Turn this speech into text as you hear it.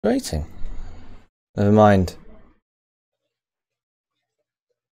Rating. Never mind.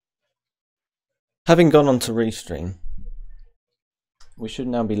 Having gone on to Restream, we should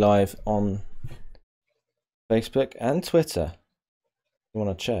now be live on Facebook and Twitter. If you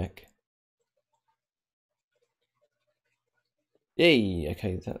want to check. Yay!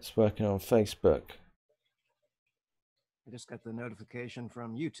 Okay, that's working on Facebook. I just got the notification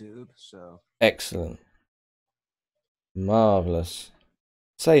from YouTube, so... Excellent. Marvellous.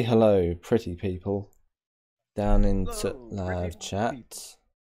 Say hello, pretty people. Down into live chat.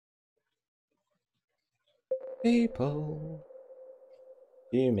 People.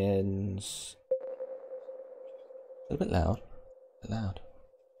 Humans. A bit loud. A bit loud.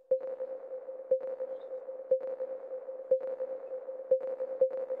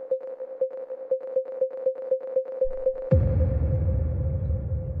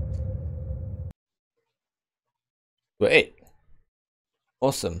 Wait.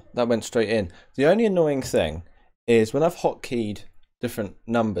 Awesome. That went straight in. The only annoying thing is when I've hotkeyed different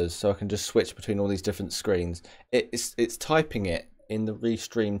numbers so I can just switch between all these different screens, it's typing it in the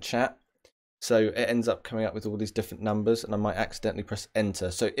Restream chat. So it ends up coming up with all these different numbers and I might accidentally press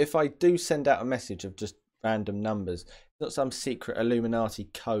enter. So if I do send out a message of just random numbers, it's not some secret Illuminati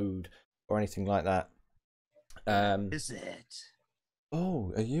code or anything like that. Is it?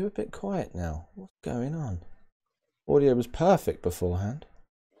 Oh, are you a bit quiet now? What's going on? Audio was perfect beforehand.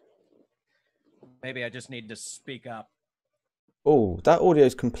 Maybe I just need to speak up. Oh, that audio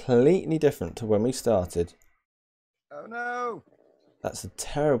is completely different to when we started. Oh no! That's a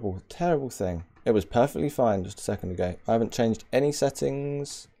terrible, terrible thing. It was perfectly fine just a second ago. I haven't changed any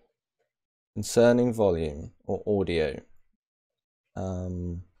settings concerning volume or audio.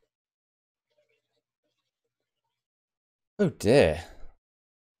 Oh dear.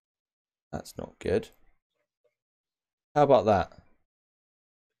 That's not good. How about that?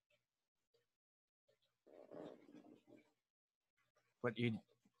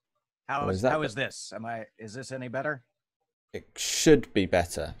 How is this? Is this any better? It should be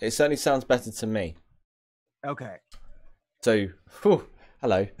better. It certainly sounds better to me. Okay. So,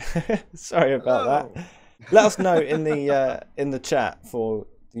 hello. Sorry about that. Let us know in the chat for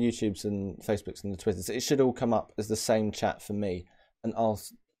the YouTubes and Facebooks and the Twitters. It should all come up as the same chat for me, and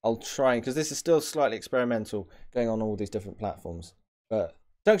I'll try, because this is still slightly experimental, going on all these different platforms. But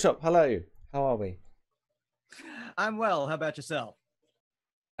Junkshop, hello. How are we? I'm well. How about yourself?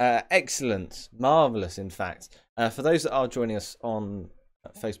 Excellent, marvelous. In fact, for those that are joining us on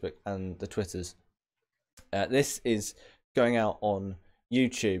Facebook and the Twitters, this is going out on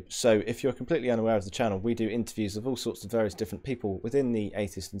YouTube. So if you're completely unaware of the channel, we do interviews of all sorts of various different people within the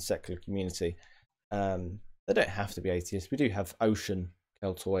atheist and secular community. They don't have to be atheists. We do have Ocean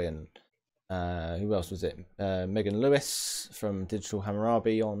Keltoy and who else was it? Megan Lewis from Digital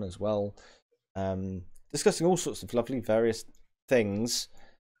Hammurabi on as well, discussing all sorts of lovely various things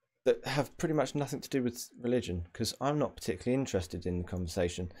that have pretty much nothing to do with religion, because I'm not particularly interested in the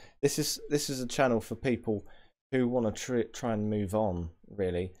conversation. This is a channel for people who want to try and move on,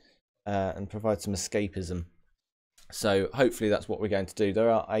 really, and provide some escapism. So hopefully that's what we're going to do. There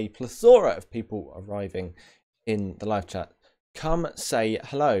are a plethora of people arriving in the live chat. Come say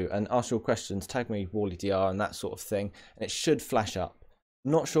hello and ask your questions, tag me Worley DR and that sort of thing, and it should flash up.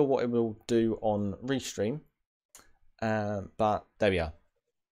 I'm not sure what it will do on Restream, but there we are.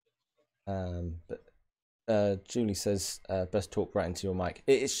 Julie says best talk right into your mic.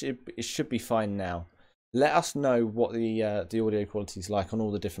 It should be fine now. Let us know what the audio quality is like on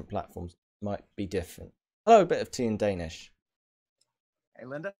all the different platforms. It might be different. Hello, a bit of tea in Danish. Hey,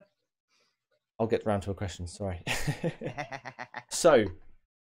 Linda. I'll get round to a question. Sorry. So,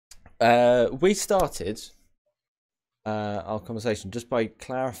 we started our conversation just by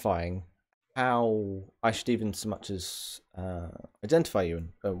clarifying how I should even so much as identify you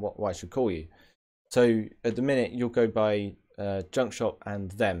and what I should call you. So at the minute you'll go by Junkshop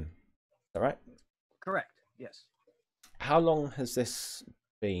and them. Is that right? Correct. Yes. How long has this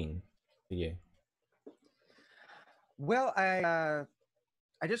been for you? Well, I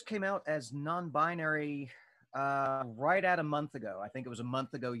just came out as non-binary right at a month ago. I think it was a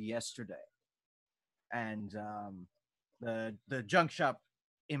month ago yesterday, and the Junkshop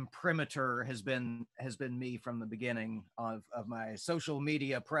imprimatur has been me from the beginning of my social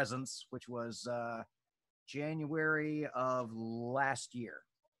media presence, which was January of last year.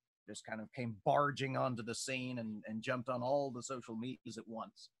 Just kind of came barging onto the scene and jumped on all the social medias at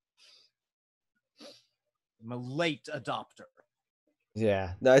once. I'm a late adopter.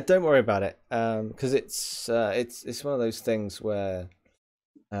 Yeah, no, don't worry about it, because it's one of those things where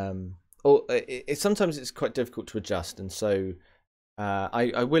sometimes it's quite difficult to adjust, and so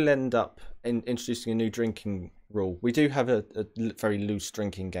I will end up introducing a new drinking rule. We do have a very loose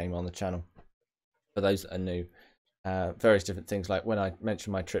drinking game on the channel for those that are new. Various different things, like when I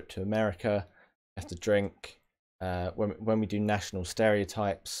mention my trip to America, I have to drink. When we do national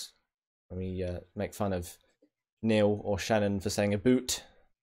stereotypes, when we make fun of Neil or Shannon for saying a boot,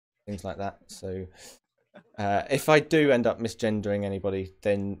 things like that. So if I do end up misgendering anybody,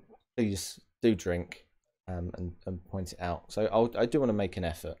 then please do drink and point it out. So I do want to make an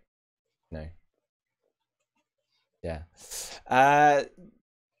effort, you know. Yeah.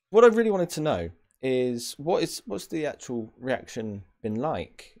 What I really wanted to know is what's the actual reaction been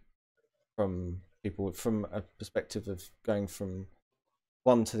like from people from a perspective of going from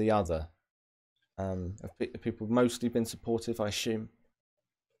one to the other? Have people mostly been supportive, I assume?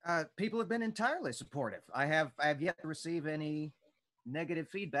 People have been entirely supportive. I have yet to receive any negative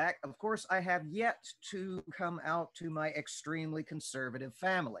feedback. Of course, I have yet to come out to my extremely conservative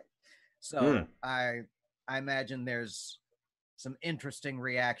family. So I imagine there's some interesting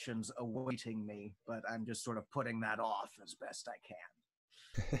reactions awaiting me, but I'm just sort of putting that off as best I can.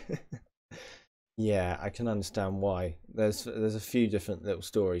 Yeah, I can understand why. There's a few different little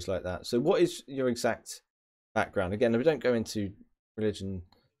stories like that. So what is your exact background? Again, we don't go into religion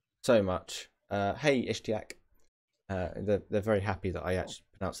so much. Hey, Ishtiak. They're very happy that I actually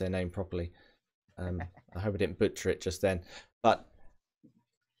pronounced their name properly. I hope I didn't butcher it just then. But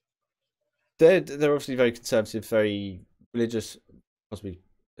they're obviously very conservative, very religious, possibly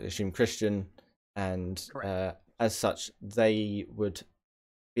assume Christian, and as such, they would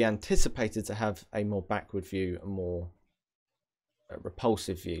be anticipated to have a more backward view, a more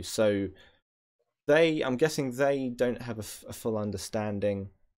repulsive view. So I'm guessing they don't have a full understanding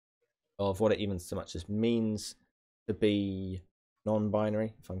of what it even so much as means to be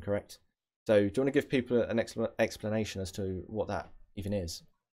non-binary, if I'm correct. So do you want to give people an explanation as to what that even is?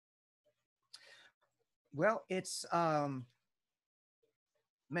 Well, it's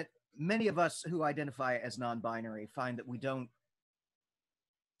many of us who identify as non-binary find that we don't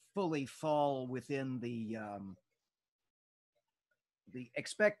fully fall within the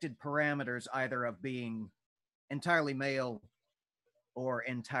expected parameters, either of being entirely male or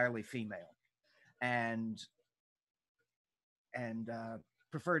entirely female, and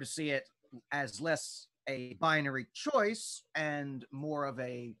prefer to see it as less a binary choice and more of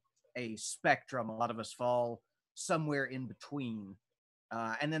a spectrum. A lot of us fall somewhere in between.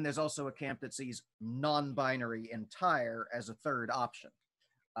 And then there's also a camp that sees non-binary entire as a third option.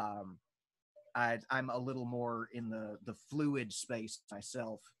 I'm a little more in the fluid space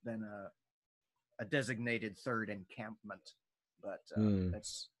myself than a designated third encampment. But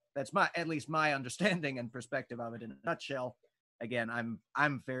that's my, at least my understanding and perspective of it in a nutshell. Again,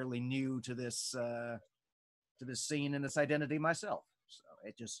 I'm fairly new to this scene and this identity myself. So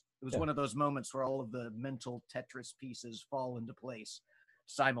it was one of those moments where all of the mental Tetris pieces fall into place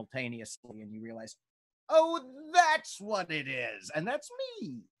simultaneously, and you realize, oh, that's what it is, and that's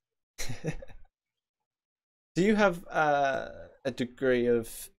me. Do you have a degree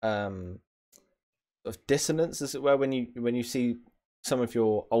of dissonance, as it were, when you see some of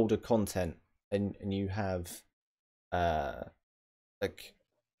your older content and you have I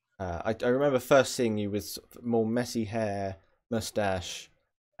remember first seeing you with more messy hair, mustache,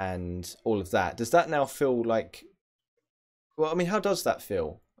 and all of that. Does that now feel like? Well, I mean, how does that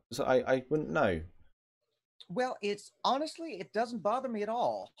feel? So I wouldn't know. Well, it's honestly, it doesn't bother me at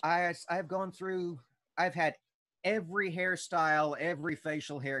all. I've gone through. I've had every hairstyle, every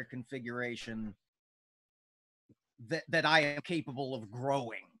facial hair configuration that I am capable of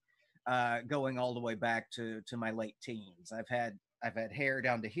growing, going all the way back to my late teens. I've had hair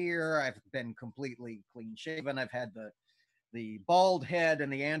down to here. I've been completely clean shaven. I've had the bald head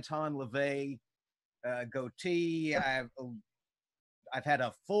and the Anton LaVey goatee. I've had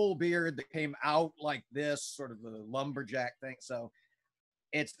a full beard that came out like this, sort of the lumberjack thing. So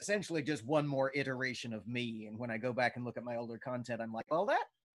it's essentially just one more iteration of me. And when I go back and look at my older content, I'm like, well,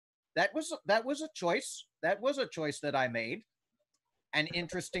 that was a choice. That was a choice that I made. An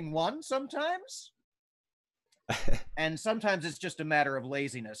interesting one sometimes. And sometimes it's just a matter of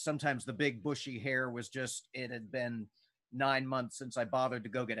laziness. Sometimes the big bushy hair was just, it had been 9 months since I bothered to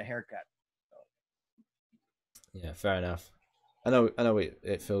go get a haircut. Yeah, fair enough. I know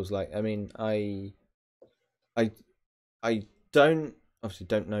it feels like. I mean, I obviously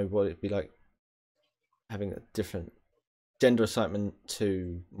don't know what it'd be like having a different gender assignment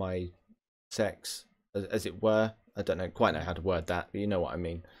to my sex, as it were. I don't quite know how to word that, but you know what I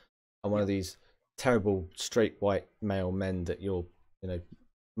mean. I'm one of these terrible straight white male men that your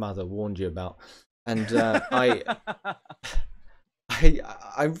mother warned you about, and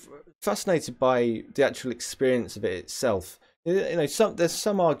I'm fascinated by the actual experience of it itself. There's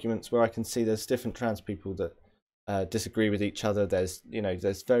some arguments where I can see there's different trans people that disagree with each other. There's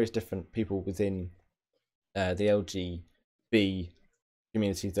various different people within the LGB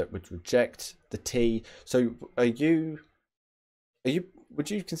community that would reject the T. So would you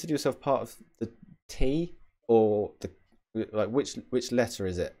consider yourself part of the T, or which letter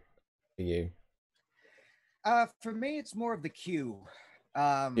is it for you? For me, it's more of the Q.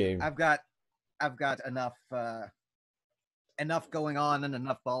 Q. I've got enough going on and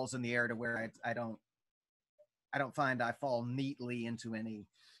enough balls in the air to where I don't find I fall neatly into any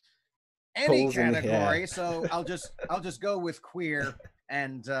category. So I'll just go with queer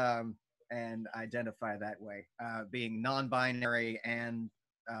and identify that way, being non-binary and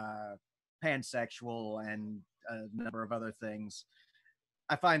pansexual and a number of other things.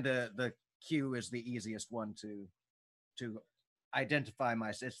 I find the Q is the easiest one to identify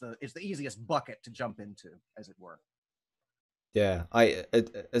myself. It's the easiest bucket to jump into, as it were. Yeah,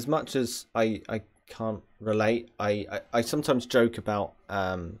 as much as I can't relate, I sometimes joke about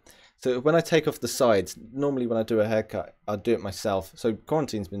so when I take off the sides, normally when I do a haircut, I'll do it myself. So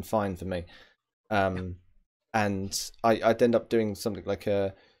quarantine's been fine for me. And I'd end up doing something like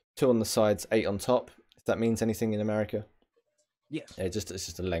a 2 on the sides, 8 on top, if that means anything in America. Yes. It's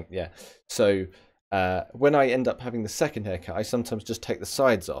just a length, yeah. So when I end up having the second haircut, I sometimes just take the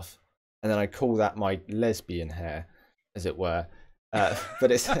sides off, and then I call that my lesbian hair, as it were.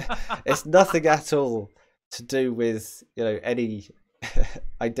 But it's nothing at all to do with any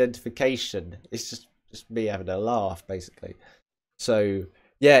identification. It's just me having a laugh, basically. So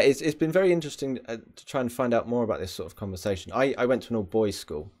yeah, it's been very interesting to try and find out more about this sort of conversation. I went to an all boys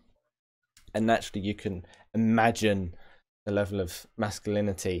school, and naturally you can imagine the level of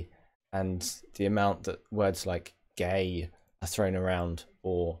masculinity and the amount that words like gay are thrown around,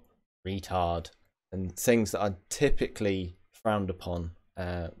 or retard, and things that are typically frowned upon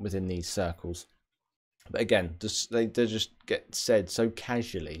within these circles. But again, they just get said so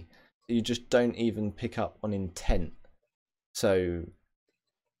casually that you just don't even pick up on intent. So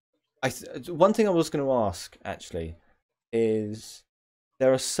one thing I was going to ask actually is,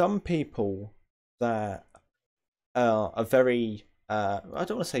 there are some people that are very I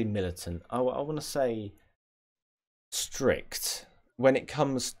don't want to say militant, I want to say strict when it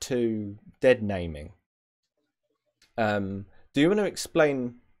comes to dead naming. Do you want to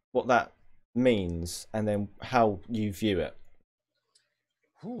explain what that means and then how you view it?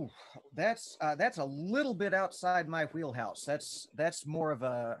 Ooh, that's a little bit outside my wheelhouse. That's more of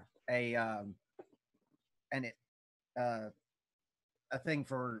a thing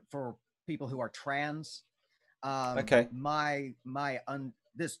for people who are trans. Okay.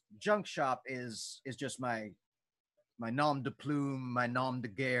 This junk shop is just my nom de plume, my nom de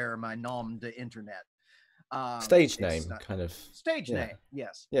guerre, my nom de internet. Stage name, kind of. Stage name,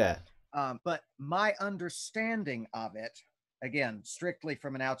 yes. Yeah. But my understanding of it, again, strictly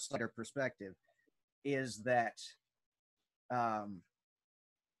from an outsider perspective, is that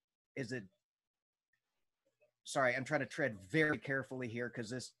sorry, I'm trying to tread very carefully here, because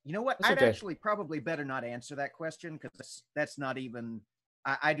this, you know what, I'd actually probably better not answer that question, because that's not even,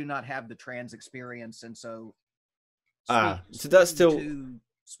 I do not have the trans experience, and so so that's still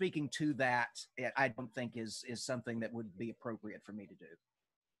speaking to that, I don't think is something that would be appropriate for me to do.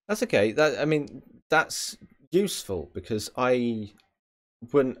 That's okay. I mean, that's useful, because I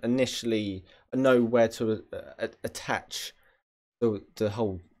wouldn't initially know where to attach the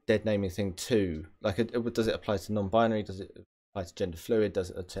whole dead naming thing to. Like, does it apply to non-binary? Does it apply to gender fluid?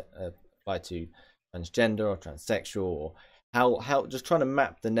 Does it apply to transgender or transsexual? Or how? Just trying to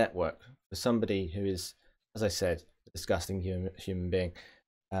map the network for somebody who is, as I said, a disgusting human being,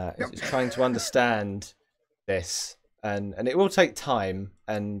 is trying to understand this. And it will take time,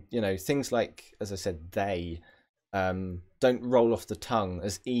 and things like, as I said, they don't roll off the tongue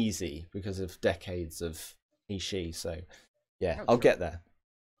as easy because of decades of he she. So yeah, I'll get there.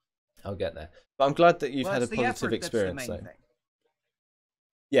 But I'm glad that you've had a positive experience. So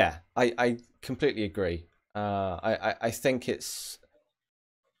yeah, I completely agree. I think it's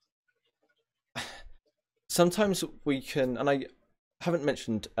sometimes we can, and I haven't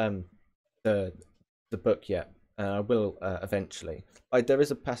mentioned the book yet. I will eventually. There is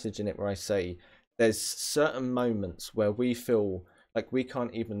a passage in it where I say there's certain moments where we feel like we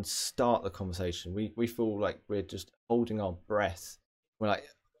can't even start the conversation. We feel like we're just holding our breath. We're like,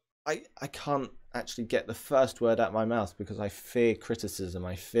 I can't actually get the first word out of my mouth because I fear criticism.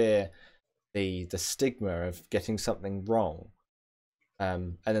 I fear the stigma of getting something wrong,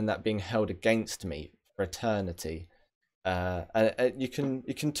 and then that being held against me for eternity. You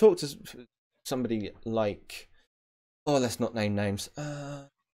can talk to somebody like, oh, let's not name names.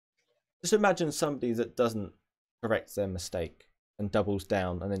 Just imagine somebody that doesn't correct their mistake and doubles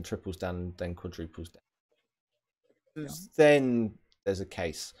down and then triples down and then quadruples down. Yeah. Then there's a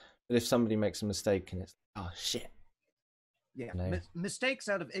case. But if somebody makes a mistake and it's, oh shit. Yeah. You know? Mistakes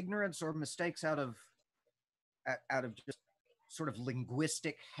out of ignorance or mistakes out of just sort of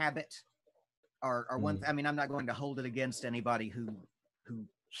linguistic habit are one. I mean, I'm not going to hold it against anybody who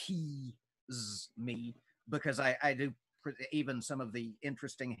he's me, because I do, even some of the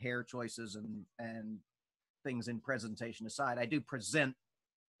interesting hair choices and things in presentation aside, I do present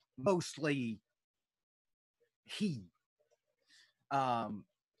mostly he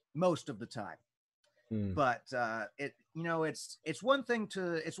most of the time. But it's one thing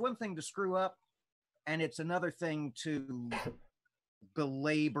to screw up, and it's another thing to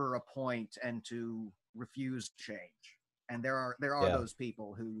belabor a point and to refuse change. And there are those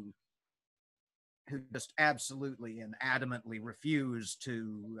people who just absolutely and adamantly refuse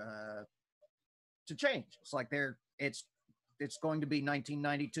to change. It's like it's going to be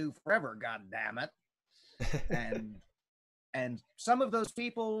 1992 forever, god damn it. And some of those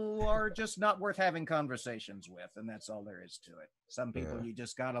people are just not worth having conversations with, and that's all there is to it. Some people you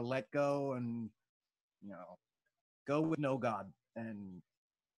just gotta let go and go with no God and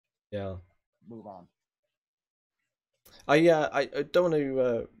move on. I don't want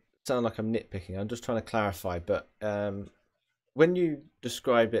to sound like I'm nitpicking. I'm just trying to clarify. But when you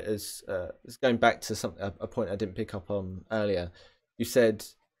describe it as going back to a point I didn't pick up on earlier, you said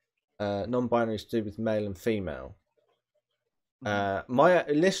non-binary is to do with male and female. My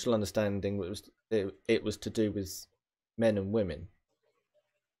initial understanding was it was to do with men and women.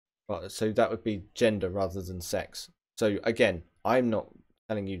 Right, so that would be gender rather than sex. So again, I'm not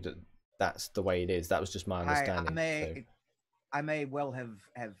telling you that that's the way it is. That was just my understanding. I may well have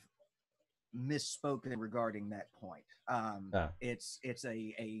misspoken regarding that point. It's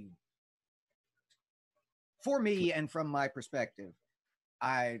a for me, and from my perspective,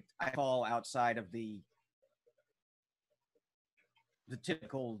 I fall outside of the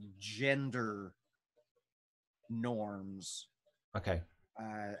typical gender norms. Okay.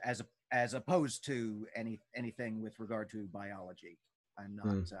 As opposed to anything with regard to biology. I'm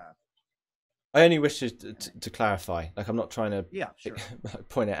not. I only wish to clarify. Like, I'm not trying to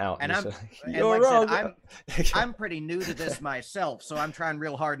point it out. And you're wrong. I'm pretty new to this myself, so I'm trying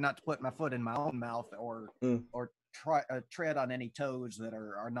real hard not to put my foot in my own mouth or tread on any toes that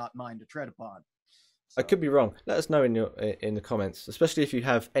are not mine to tread upon. So. I could be wrong. Let us know in the comments, especially if you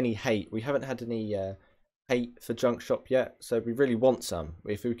have any hate. We haven't had any hate for Junkshop yet, so we really want some.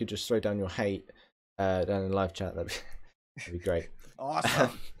 If we could just throw down your hate down in the live chat, that'd be great.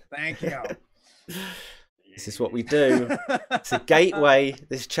 Awesome. Thank you. This is what we do. It's a gateway.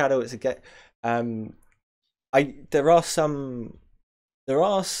 This channel is a gate. There are some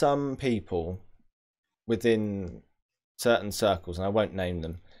people within certain circles, and I won't name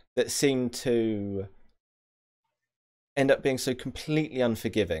them, that seem to end up being so completely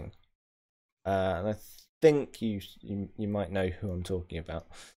unforgiving. And I think you might know who I'm talking about.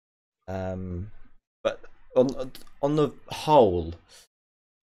 But on the whole,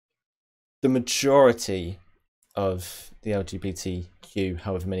 the majority of the LGBTQ,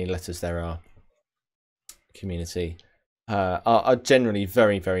 however many letters there are, community are generally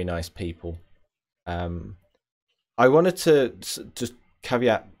very, very nice people. I wanted to just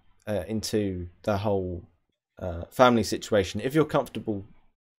caveat into the whole family situation. If you're comfortable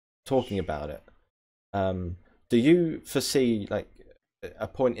talking about it, do you foresee like a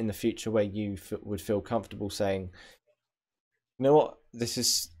point in the future where you would feel comfortable saying, you know what, this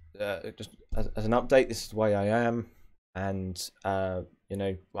is just as an update, this is the way I am, and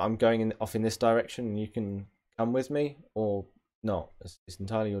I'm going off in this direction, and you can come with me or not? It's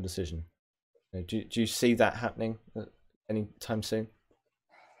entirely your decision. Do you see that happening anytime soon?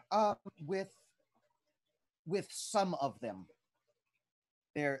 With some of them,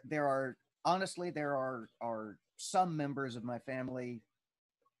 there are some members of my family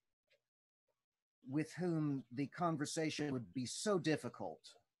with whom the conversation would be so difficult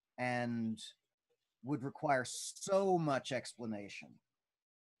and would require so much explanation.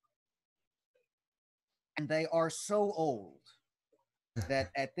 And they are so old that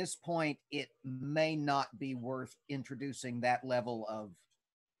at this point, it may not be worth introducing that level of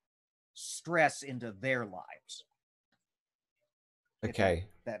stress into their lives. Okay.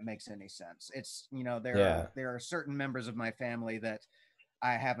 If that makes any sense. It's, there are certain members of my family that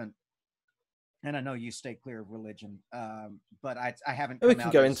I haven't and I know you stay clear of religion, but I haven't We come can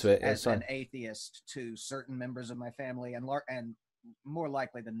out go into it. as an atheist to certain members of my family, and more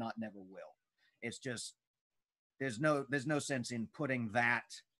likely than not, never will. It's just there's no sense in putting that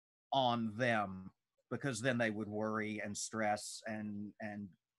on them, because then they would worry and stress and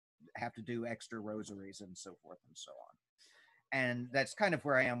have to do extra rosaries and so forth and so on. And that's kind of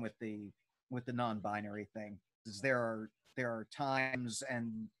where I am with the non-binary thing. Is there are times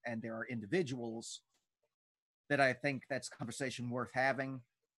and there are individuals that I think that's a conversation worth having.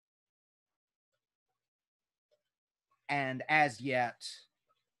 And as yet,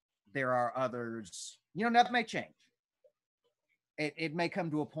 there are others, that may change. It may come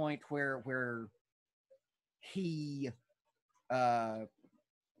to a point where he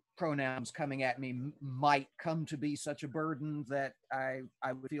pronouns coming at me might come to be such a burden that I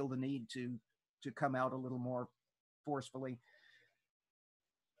would feel the need to come out a little more forcefully.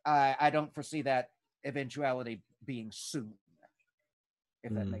 I don't foresee that eventuality being soon,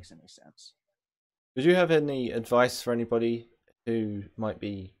 if that makes any sense. Would you have any advice for anybody who might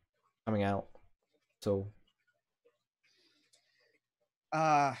be coming out at all?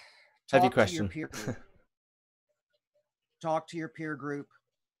 Heavy question. Talk to your peer group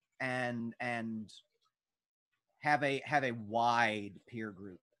and have a wide peer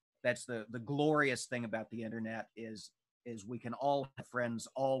group. That's the glorious thing about the internet is we can all have friends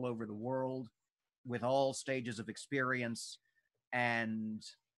all over the world with all stages of experience, and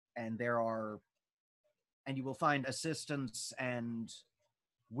you will find assistance and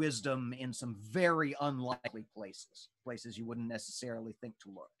wisdom in some very unlikely places you wouldn't necessarily think to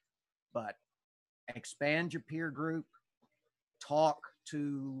look. But expand your peer group, talk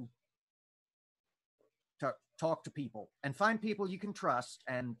to people, and find people you can trust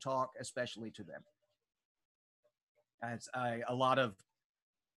and talk especially to them. It's a lot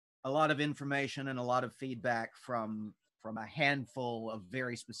of information and a lot of feedback from a handful of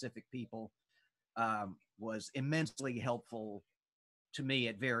very specific people was immensely helpful to me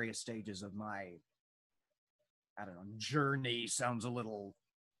at various stages of my, I don't know, journey sounds a little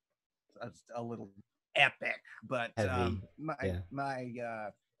epic, but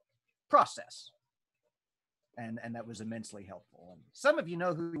my process. And that was immensely helpful. And some of you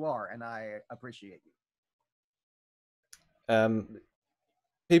know who you are, and I appreciate you.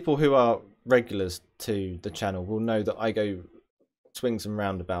 People who are regulars to the channel will know that I go swings and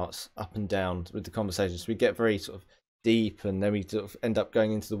roundabouts, up and down with the conversations. We get very sort of deep, and then we sort of end up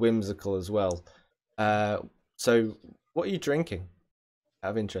going into the whimsical as well. So what are you drinking,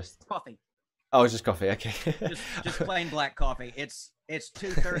 out of interest? Coffee. Oh, it's just coffee. Okay. just plain black coffee. It's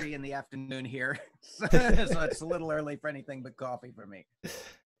 2:30 in the afternoon here, so it's a little early for anything but coffee for me.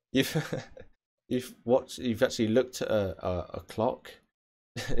 You've actually looked at a clock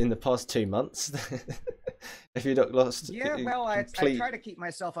in the past 2 months. If you're not lost, yeah. Well, I try to keep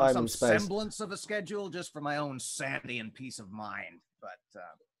myself on some semblance of a schedule just for my own sanity and peace of mind. But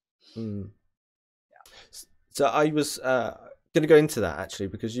yeah. So I was going to go into that actually,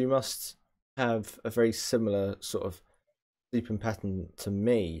 because you must have a very similar sort of sleeping pattern to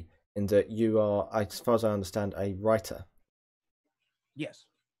me, in that you are, as far as I understand, a writer. Yes.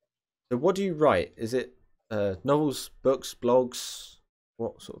 So what do you write? Is it novels, books, blogs?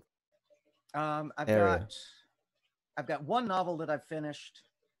 What sort of I've got one novel that I've finished.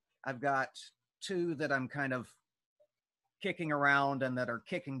 I've got two that I'm kind of kicking around and that are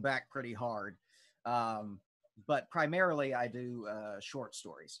kicking back pretty hard. But primarily I do short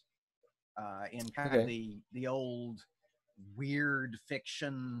stories in kind of the old weird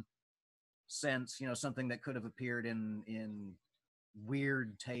fiction sense, something that could have appeared in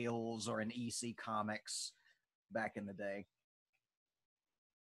Weird Tales or in EC Comics back in the day.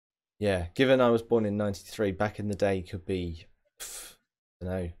 Yeah, given I was born in 93, back in the day could be, I don't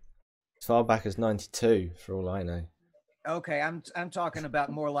know, as far back as 92 for all I know. Okay, I'm talking about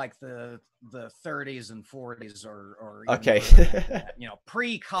more like the 30s and 40s or okay,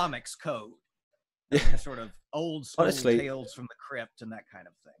 pre-comics code. Sort of old school Tales from the Crypt and that kind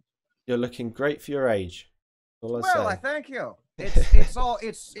of thing. You're looking great for your age. I thank you.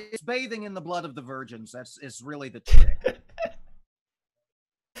 It's bathing in the blood of the virgins. It's really the trick.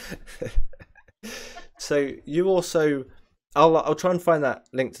 So you also, I'll try and find that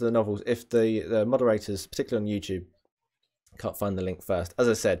link to the novels if the moderators, particularly on YouTube, can't find the link first. As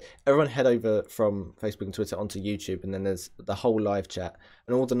I said, everyone head over from Facebook and Twitter onto YouTube, and then there's the whole live chat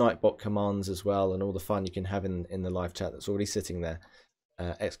and all the Nightbot commands as well, and all the fun you can have in the live chat that's already sitting there. !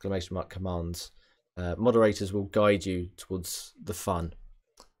 Commands. Moderators will guide you towards the fun.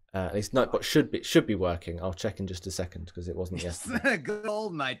 At least Nightbot should be working. I'll check in just a second because it wasn't yesterday. Good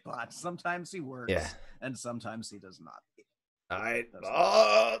old Nightbot. Sometimes he works, Yeah. and sometimes he does not.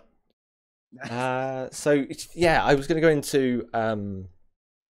 So yeah, I was going to go into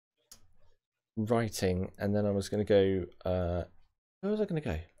writing, and then I was going to go. Where was I going to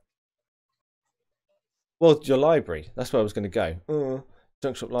go? Well, your library. That's where I was going to go.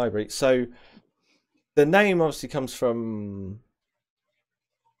 Junkshop Library. So the name obviously comes from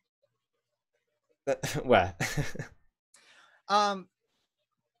where? The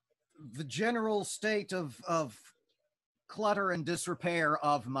general state of clutter and disrepair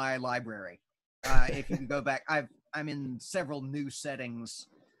of my library. If you can go back, I'm in several new settings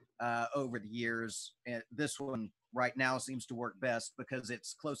over the years. This one right now seems to work best because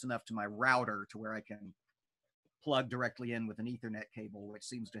it's close enough to my router to where I can plug directly in with an Ethernet cable, which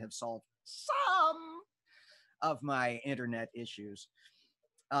seems to have solved some of my internet issues.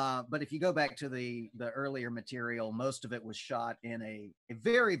 But if you go back to the earlier material, most of it was shot in a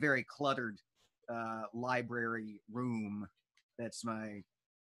very, very cluttered library room. That's my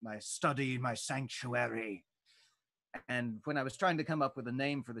study, my sanctuary. And when I was trying to come up with a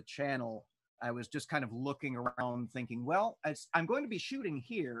name for the channel, I was just kind of looking around thinking, well, I'm going to be shooting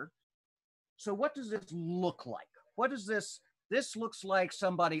here. So what does this look like? What is this? This looks like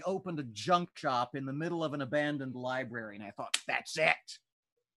somebody opened a junk shop in the middle of an abandoned library. And I thought, that's it.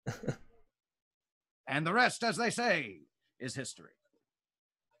 And the rest, as they say, is history.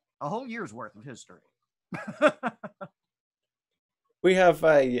 A whole year's worth of history. We have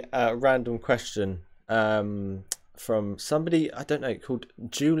a random question from somebody, I don't know, called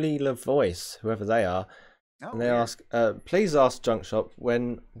Julie LaVoice, whoever they are. And they ask, please ask Junkshop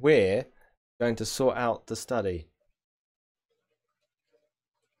when we're going to sort out the study.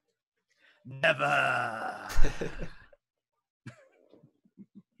 Never.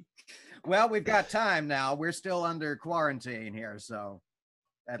 Well, we've got time now. We're still under quarantine here, so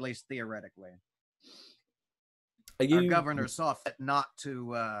at least theoretically. Our governor saw fit not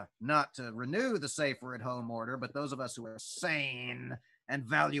to renew the safer at home order, but those of us who are sane and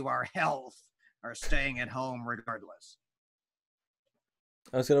value our health are staying at home regardless.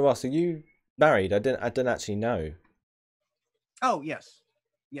 I was going to ask, are you married? I didn't actually know. Oh yes,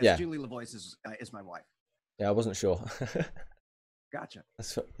 yeah. Julie LaVoice is my wife. Yeah, I wasn't sure. Gotcha.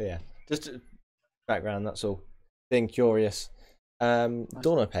 Yeah, just background. That's all. Being curious.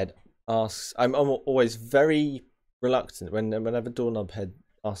 Doorknobhead asks. I'm always very reluctant whenever Doorknobhead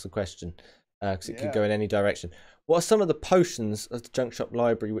asks a question because it could go in any direction. What are some of the potions of the Junkshop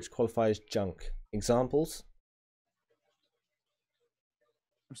Library which qualify as junk? Examples?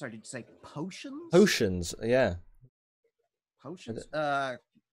 I'm sorry, did you say potions? Potions, yeah. Potions?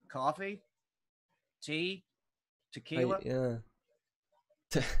 Coffee? Tea? Tequila? Yeah.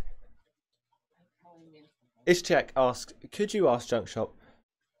 Ishchak asks, could you ask Junkshop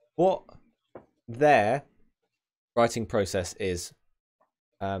what their writing process is?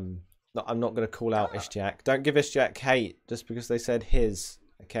 I'm not going to call out Ishchak. Don't give Ishchak hate just because they said his.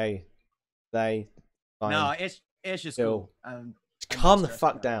 Okay, they. Fine. No, Ish is cool. Calm the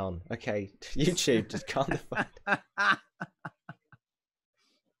fuck down. Okay, YouTube, just calm the fuck down.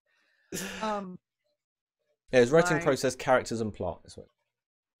 Yeah, it's writing process, characters, and plot.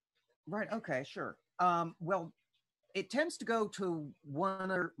 Right. Okay. Sure. Well, it tends to go to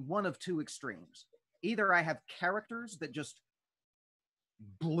one of two extremes. Either I have characters that just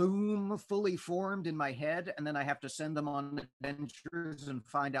bloom fully formed in my head, and then I have to send them on adventures and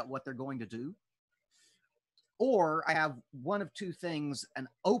find out what they're going to do. Or I have one of two things, an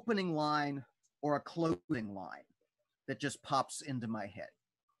opening line or a closing line that just pops into my head.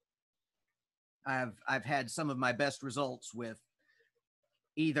 I've had some of my best results with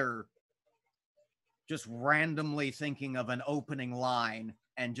either just randomly thinking of an opening line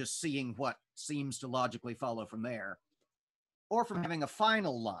and just seeing what seems to logically follow from there, or from having a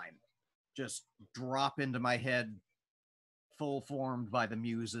final line just drop into my head full formed by the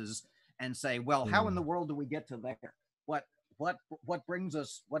muses and say, well, how in the world do we get to there? What brings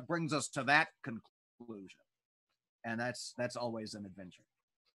us to that conclusion? And that's always an adventure.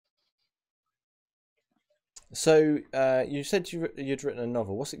 So you said you'd written a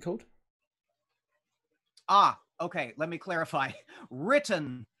novel. What's it called? Okay. Let me clarify.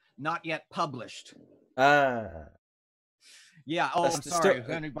 Written, not yet published. Yeah. Oh, I'm sorry.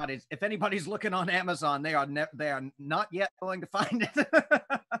 If anybody's looking on Amazon, they are not yet going to find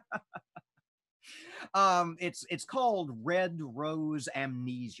it. It's called Red Rose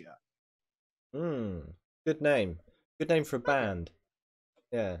Amnesia. Good name. Good name for a band.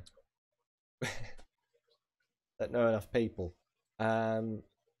 Yeah. Don't know enough people.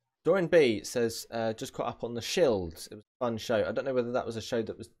 Dorian B says, just caught up on the Shields. It was a fun show. I don't know whether that was a show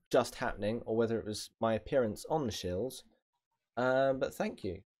that was just happening or whether it was my appearance on the Shields. But thank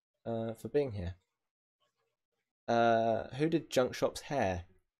you for being here. Who did Junkshop's hair?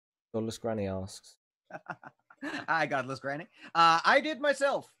 Godless Granny asks. Hi, Godless Granny. I did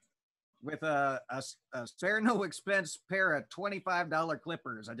myself with a spare no expense pair of $25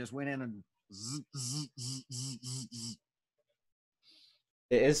 clippers. I just went in and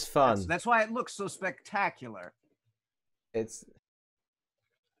It is fun. That's why it looks so spectacular. It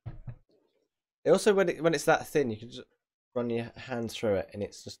also when it's that thin, you can just run your hand through it, and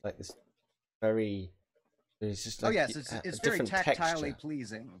it's just like this very. It's just like it's very tactilely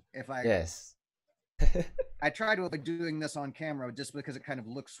pleasing. Yes. I try to avoid doing this on camera just because it kind of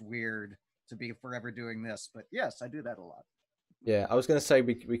looks weird to be forever doing this, but yes, I do that a lot. Yeah, I was going to say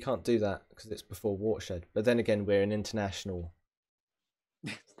we can't do that because it's before Watershed, but then again, we're an international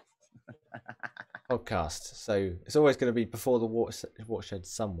podcast, so it's always going to be before the Watershed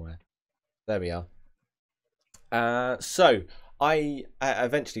somewhere. There we are. So I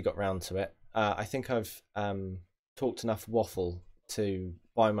eventually got round to it. I think I've talked enough waffle to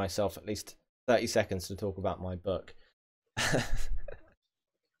buy myself at least 30 seconds to talk about my book.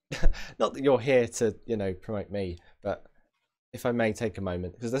 Not that you're here to, promote me, but if I may take a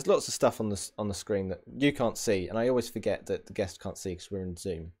moment, because there's lots of stuff on the screen that you can't see, and I always forget that the guest can't see because we're in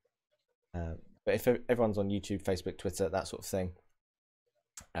Zoom. But if everyone's on YouTube, Facebook, Twitter, that sort of thing,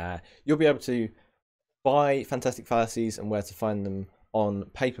 you'll be able to buy Fantastic Fallacies and where to find them on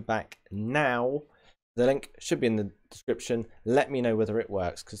paperback now. The link should be in the description. Let me know whether it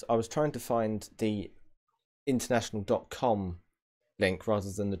works, because I was trying to find the international.com link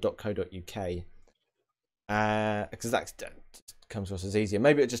rather than the .co.uk, because that comes across as easier.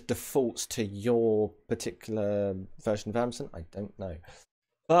 Maybe it just defaults to your particular version of Amazon. I don't know.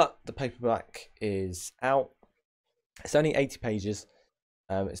 But the paperback is out. It's only 80 pages.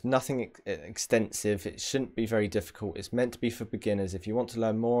 It's nothing extensive. It shouldn't be very difficult. It's meant to be for beginners. If you want to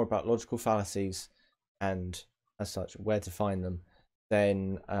learn more about logical fallacies and, as such, where to find them,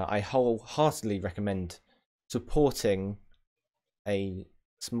 then I wholeheartedly recommend supporting a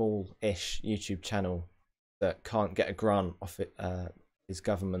small-ish YouTube channel that can't get a grant off his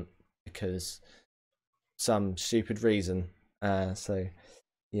government because some stupid reason. So,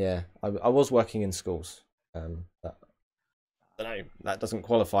 yeah, I was working in schools, but I don't know, that doesn't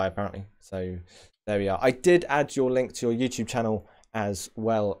qualify apparently. So there we are. I did add your link to your YouTube channel as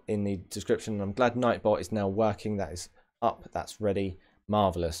well in the description. I'm glad Nightbot is now working. That is up. That's ready.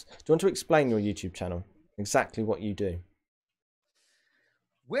 Marvelous. Do you want to explain your YouTube channel? Exactly what you do?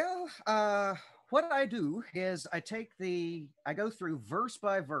 Well, what I do is I go through verse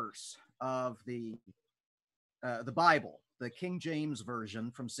by verse of the Bible, the King James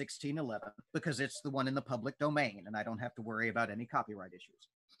Version from 1611, because it's the one in the public domain and I don't have to worry about any copyright issues.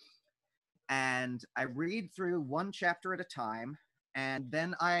 And I read through one chapter at a time, and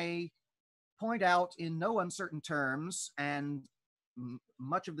then I point out in no uncertain terms, and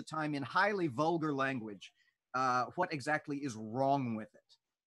much of the time in highly vulgar language, what exactly is wrong with it.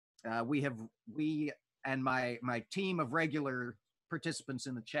 We and my team of regular participants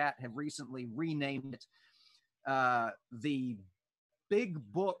in the chat have recently renamed it the big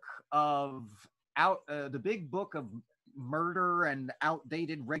book of murder and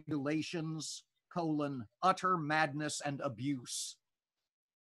outdated regulations, utter madness and abuse.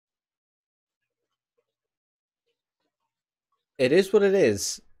 It is what it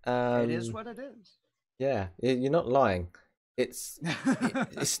is. It is what it is. Yeah, you're not lying. It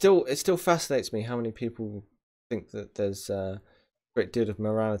still fascinates me how many people think that there's a great deal of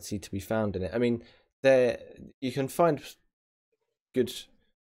morality to be found in it. I mean, you can find good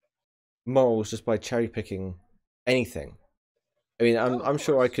morals just by cherry picking anything. I mean, I'm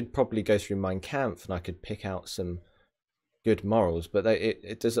sure I could probably go through Mein Kampf and I could pick out some good morals, but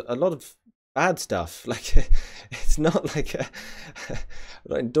there's a lot of bad stuff. Like, it's not like I'm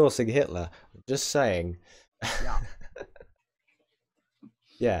not endorsing Hitler. I'm just saying. Yeah.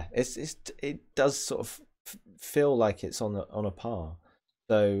 Yeah, it does sort of feel like it's on a par.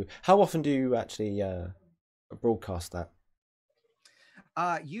 So, how often do you actually broadcast that?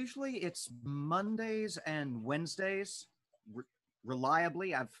 Usually it's Mondays and Wednesdays.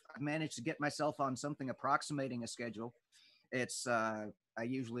 Reliably, I've managed to get myself on something approximating a schedule. It's I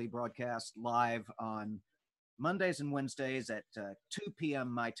usually broadcast live on Mondays and Wednesdays at 2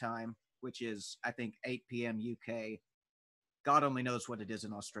 p.m. my time, which is, I think, 8 p.m. UK. God only knows what it is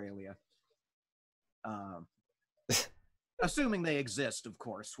in Australia. Assuming they exist, of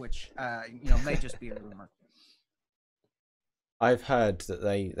course, which may just be a rumor. I've heard that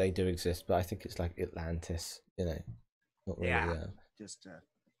they do exist, but I think it's like Atlantis, you know, not really. Yeah, just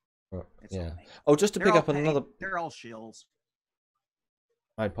it's yeah. all made. Oh, just to They're pick all up on paid. another. They're all shills.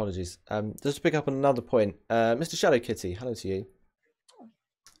 My apologies. Just to pick up on another point, Mr. Shadow Kitty, hello to you.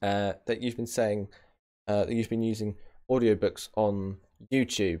 That you've been saying that you've been using audiobooks on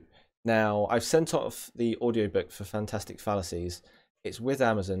YouTube. Now, I've sent off the audiobook for Fantastic Fallacies. It's with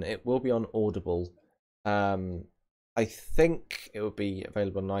Amazon. It will be on Audible. I think it will be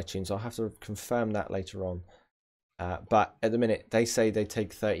available on iTunes. I'll have to confirm that later on. But at the minute, they say they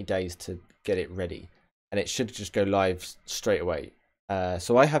take 30 days to get it ready, and it should just go live straight away.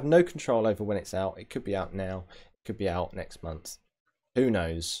 So I have no control over when it's out. It could be out now. It could be out next month. Who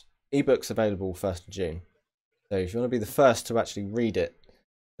knows? Ebook's available 1st of June. So if you want to be the first to actually read it,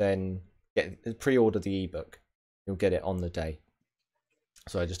 then pre-order the ebook. You'll get it on the day.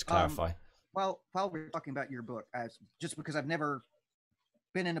 So just to clarify. Well, while we're talking about your book, just because I've never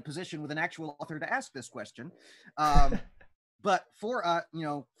been in a position with an actual author to ask this question, but for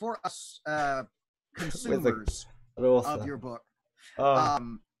for us consumers of your book,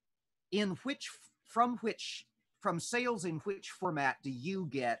 from sales, in which format do you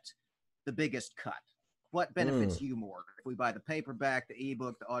get the biggest cut? What benefits you more? If we buy the paperback, the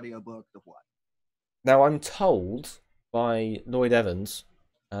ebook, the audiobook, the what? Now, I'm told by Lloyd Evans,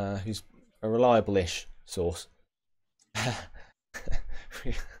 who's a reliable-ish source.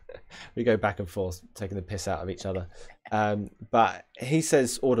 We go back and forth, taking the piss out of each other. But he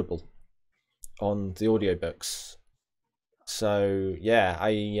says Audible on the audiobooks. So yeah,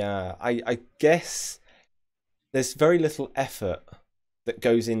 I guess there's very little effort that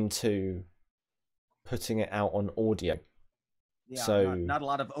goes into putting it out on audio. Yeah, so not a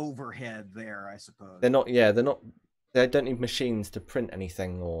lot of overhead there, I suppose. They're not. Yeah, they're not. They don't need machines to print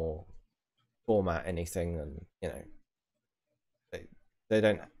anything or format anything, and you know, they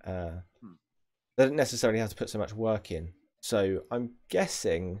don't. They don't necessarily have to put so much work in. So I'm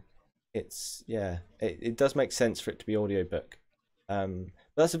guessing it's it does make sense for it to be audiobook. But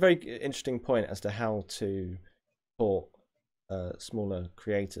that's a very interesting point as to how to support smaller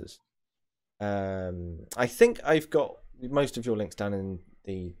creators. I think I've got most of your links down in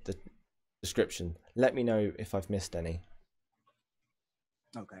the description. Let me know if I've missed any.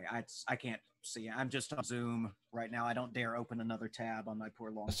 Okay, I can't see. I'm just on Zoom right now. I don't dare open another tab on my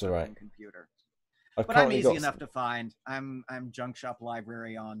poor long computer. But I'm easy enough to find. I'm Junkshop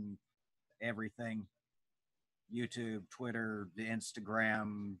Library on everything: YouTube, Twitter,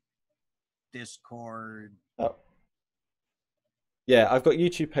 Instagram, Discord. Oh. Yeah, I've got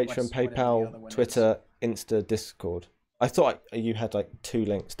YouTube, Patreon, PayPal, Twitter, Insta, Discord. I thought you had like 2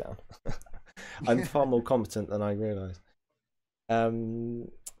 links down. I'm far more competent than I realised.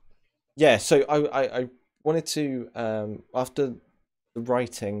 Yeah, so I wanted to, after the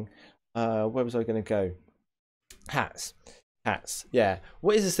writing, where was I going to go? Hats. Yeah.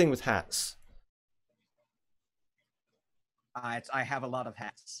 What is this thing with hats? I have a lot of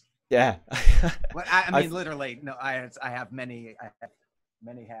hats. Yeah. Well, I mean, literally, no. I have many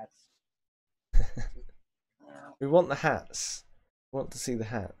hats. We want the hats. We want to see the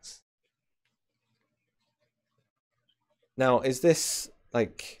hats. Now, is this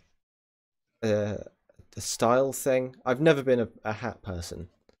like a style thing? I've never been a hat person.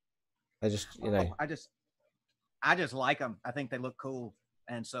 I just, I just like them. I think they look cool,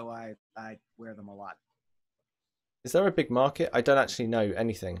 and so I wear them a lot. Is there a big market? I don't actually know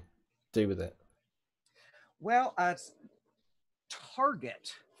anything to do with it. Well,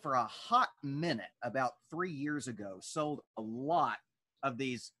 Target for a hot minute about 3 years ago sold a lot of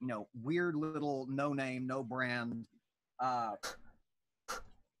these, weird little no name, no brand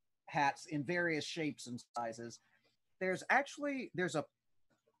hats in various shapes and sizes. There's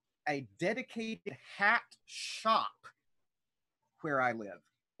a dedicated hat shop where I live,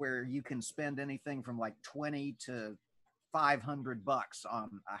 where you can spend anything from like $20 to $500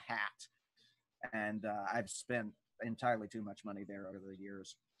 on a hat. And I've spent entirely too much money there over the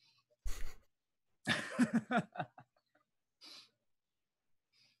years.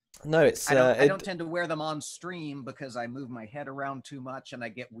 No, it's I don't tend to wear them on stream because I move my head around too much and I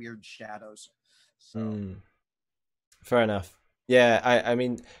get weird shadows. So fair enough. Yeah, I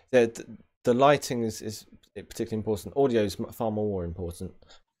mean the lighting is particularly important. Audio is far more important.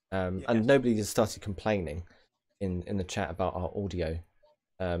 Yes. And nobody has started complaining in the chat about our audio,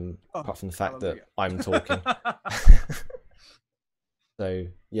 apart from the fact that I'm talking. So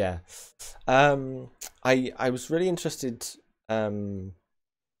yeah, I was really interested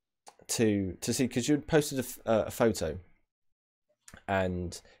to see, because you had posted a photo,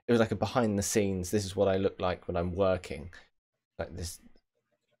 and it was like a behind the scenes. This is what I look like when I'm working, like this.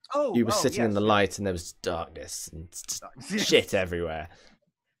 Oh, You were sitting in yes, the yes. light, and there was darkness and shit everywhere,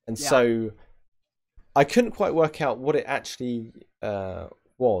 and Yeah. so I couldn't quite work out what it actually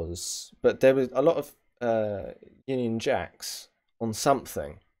was, but there was a lot of Union Jacks on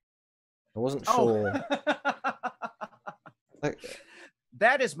something. I wasn't sure. Like,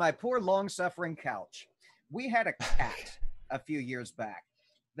 That is my poor long-suffering couch. We had a cat a few years back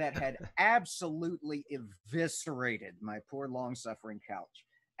that had absolutely eviscerated my poor long-suffering couch,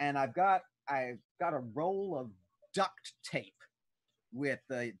 and I've got a roll of duct tape with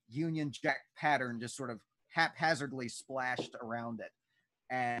the Union Jack pattern just sort of haphazardly splashed around it,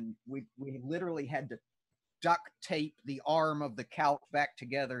 and we literally had to duct tape the arm of the couch back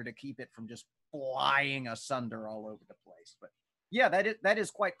together to keep it from just flying asunder all over the place. But yeah, that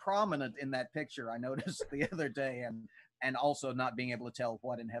is quite prominent in that picture I noticed the other day, and also not being able to tell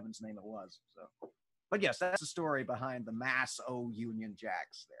what in heaven's name it was. So, but yes, that's the story behind the mass Union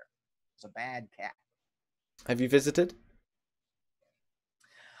Jacks. There, it's a bad cat. have you visited?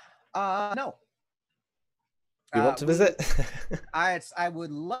 No. You want to visit? I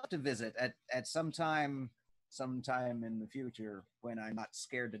would love to visit at sometime in the future when I'm not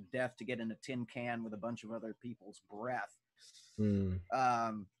scared to death to get in a tin can with a bunch of other people's breath. We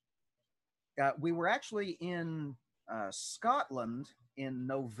were actually in Scotland in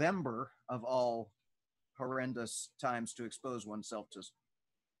November, of all horrendous times to expose oneself to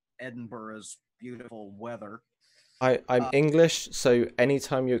Edinburgh's beautiful weather. I'm English, so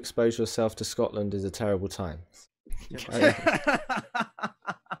anytime you expose yourself to Scotland is a terrible time.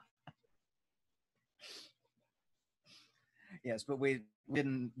 Yes, but we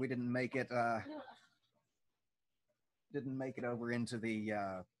didn't make it over into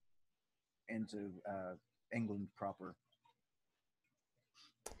the England proper.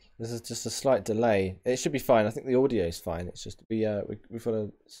 This is just a slight delay. It should be fine. I think the audio is fine. It's just we've got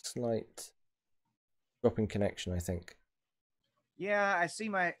a slight drop in connection, I think. Yeah, I see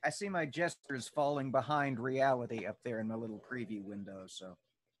my gestures falling behind reality up there in the little preview window. So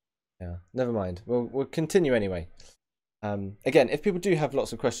yeah, never mind. We'll continue anyway. Again, if people do have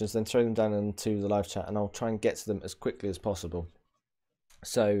lots of questions, then throw them down into the live chat, and I'll try and get to them as quickly as possible.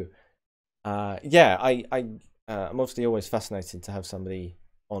 So, yeah, I'm obviously always fascinated to have somebody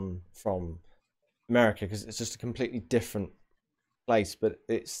on from America because it's just a completely different place, but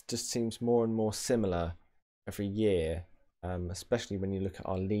it just seems more and more similar every year, especially when you look at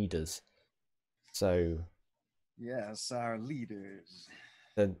our leaders. So, yes, our leaders.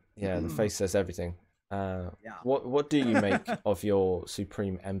 The face says everything. Yeah. What do you make of your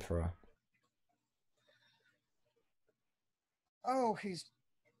Supreme Emperor? Oh, he's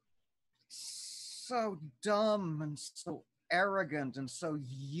so dumb and so arrogant and so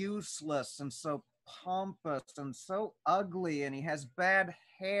useless and so pompous and so ugly, and he has bad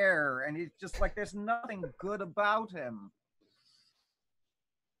hair, and he's just like there's nothing good about him.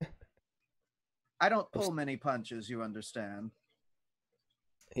 I don't pull many punches, you understand.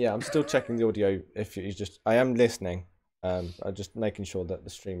 Yeah, I'm still checking the audio. If you just, I am listening. I'm just making sure that the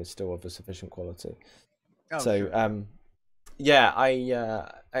stream is still of a sufficient quality. Oh, so, sure. Yeah, I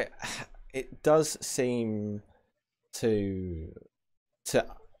it does seem to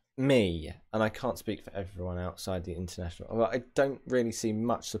me, and I can't speak for everyone outside the international. Well, I don't really see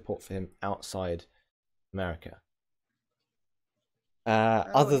much support for him outside America.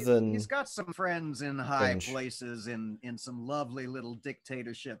 Other than he's got some friends in high places in some lovely little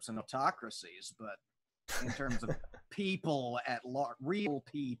dictatorships and autocracies, but in terms of people real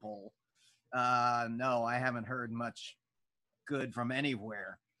people, no, I haven't heard much good from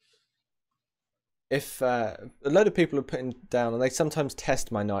anywhere. If a load of people are putting down, and they sometimes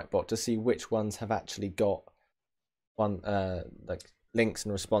test my Nightbot to see which ones have actually got one like links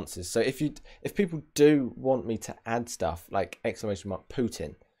and responses. So if people do want me to add stuff like exclamation mark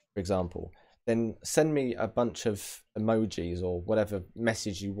Putin, for example, then send me a bunch of emojis or whatever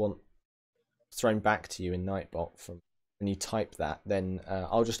message you want thrown back to you in Nightbot from when you type that. Then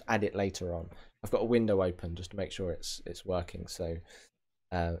I'll just add it later on. I've got a window open just to make sure it's working. So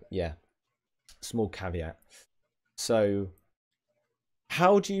yeah, small caveat. So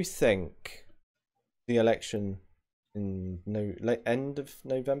how do you think the election in end of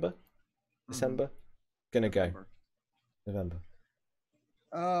November, December, gonna go? November.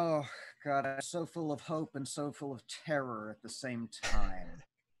 Oh God, I'm so full of hope and so full of terror at the same time.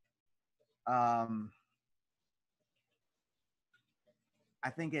 I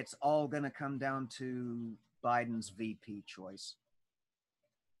think it's all gonna come down to Biden's VP choice.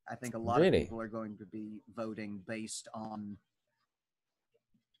 I think a lot of people are going to be voting based on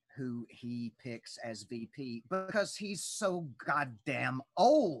who he picks as VP because he's so goddamn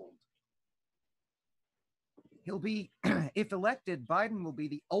old. He'll be, if elected, Biden will be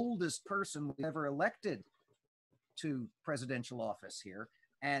the oldest person we've ever elected to presidential office here.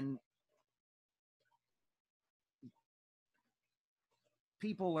 And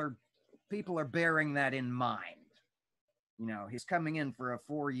people are bearing that in mind. You know, he's coming in for a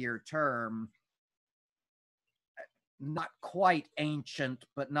 4-year term, not quite ancient,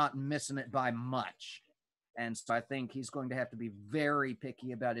 but not missing it by much. And so I think he's going to have to be very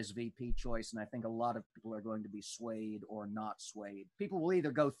picky about his VP choice. And I think a lot of people are going to be swayed or not swayed. People will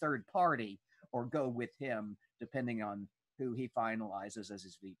either go third party or go with him, depending on who he finalizes as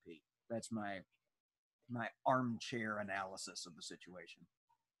his VP. That's my armchair analysis of the situation.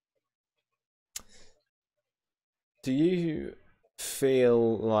 Do you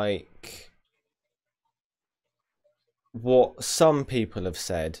feel like what some people have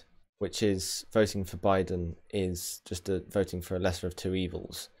said, which is voting for Biden is just voting for a lesser of two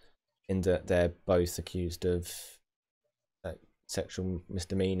evils, in that they're both accused of sexual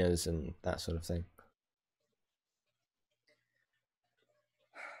misdemeanors and that sort of thing?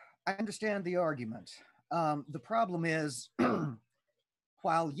 I understand the argument. The problem is,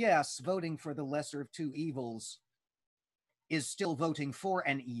 while yes, voting for the lesser of two evils is still voting for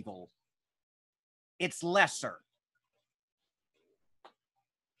an evil, it's lesser.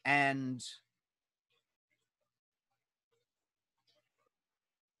 And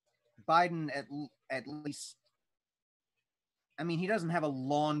Biden, at least, I mean, he doesn't have a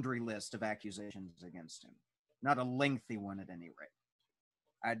laundry list of accusations against him. Not a lengthy one at any rate.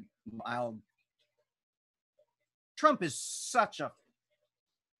 Trump is such a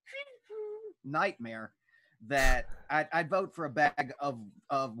nightmare that I'd vote for a bag of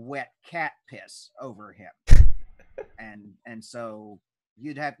wet cat piss over him. And so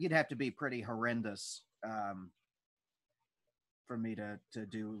you'd have to be pretty horrendous for me to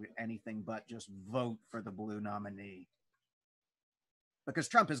do anything but just vote for the blue nominee, because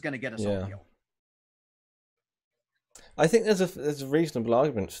Trump is going to get us all killed. I think there's a reasonable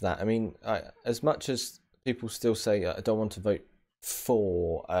argument for that. I mean, as much as people still say I don't want to vote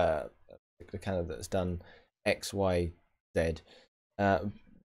for a particular candidate that's done X, Y, Z,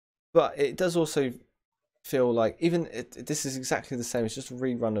 but it does also feel like this is exactly the same. It's just a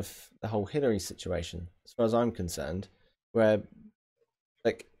rerun of the whole Hillary situation, as far as I'm concerned, where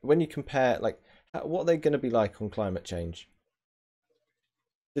like when you compare like what are they going to be like on climate change,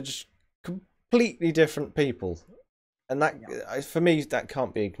 they're just completely different people, and that for me that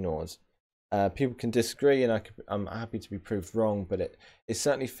can't be ignored. People can disagree, and I'm happy to be proved wrong, but it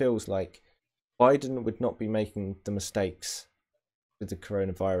certainly feels like Biden would not be making the mistakes with the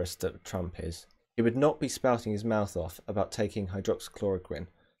coronavirus that Trump is. He would not be spouting his mouth off about taking hydroxychloroquine.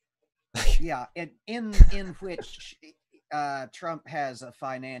 Yeah, in which Trump has a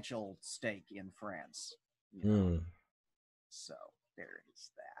financial stake in France. You know? So there is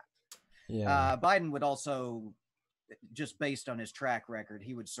that. Yeah. Biden would also, just based on his track record,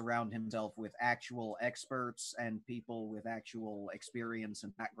 he would surround himself with actual experts and people with actual experience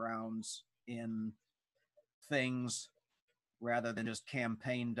and backgrounds in things, rather than just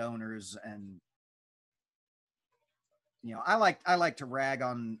campaign donors. And you know, I like to rag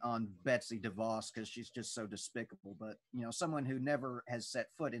on Betsy DeVos because she's just so despicable. But you know, someone who never has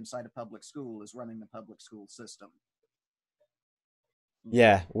set foot inside a public school is running the public school system.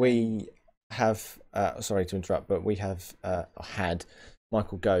 Yeah, we have. Sorry to interrupt, but we have had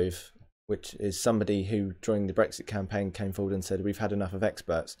Michael Gove, which is somebody who, during the Brexit campaign, came forward and said we've had enough of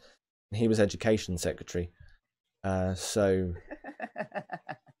experts. And he was Education Secretary, so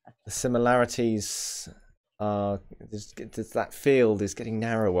the similarities. That field is getting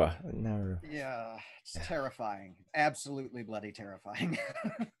narrower and narrower. Yeah, it's terrifying. Absolutely bloody terrifying.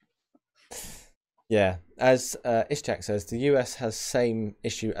 Yeah, as Ishchak says, the US has same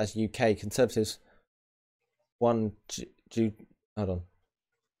issue as UK. Conservatives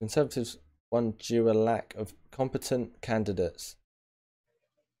Conservatives won due a lack of competent candidates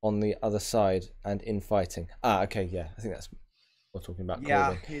on the other side and infighting. Okay, yeah, I think that's what we're talking about.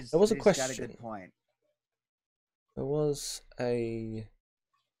 Yeah, there was a question. Got a good point. There was a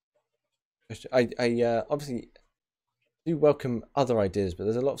question. I obviously do welcome other ideas, but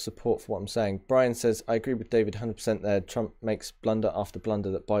there's a lot of support for what I'm saying. Brian says, I agree with David 100% there. Trump makes blunder after blunder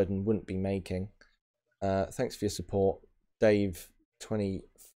that Biden wouldn't be making. Thanks for your support. Dave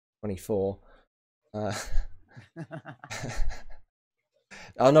 2024.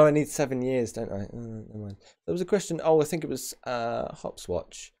 Oh no, I need 7 years, don't I? Never mind. There was a question. I think it was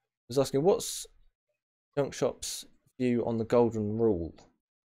Hopswatch was asking, what's Junkshop's view on the golden rule?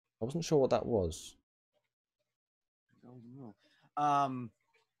 I wasn't sure what that was. Golden rule.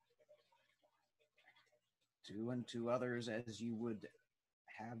 Do unto others as you would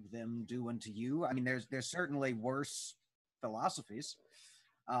have them do unto you. I mean, there's certainly worse philosophies.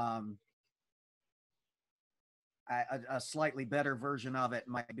 A slightly better version of it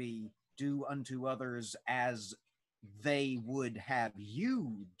might be do unto others as they would have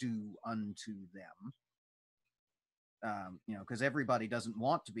you do unto them. You know, because everybody doesn't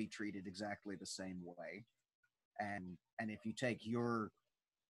want to be treated exactly the same way. And if you take your,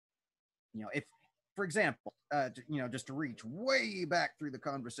 you know, if, for example, you know, just to reach way back through the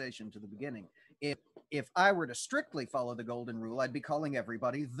conversation to the beginning, if I were to strictly follow the golden rule, I'd be calling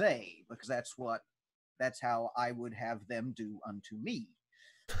everybody they, because that's how I would have them do unto me.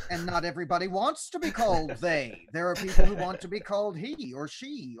 And not everybody wants to be called they. There are people who want to be called he or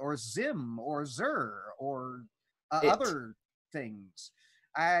she or zim or zer or other things.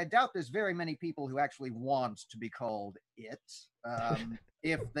 I doubt there's very many people who actually want to be called it.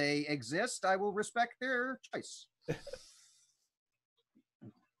 If they exist, I will respect their choice.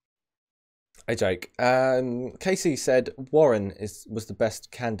 I joke. Casey said Warren was the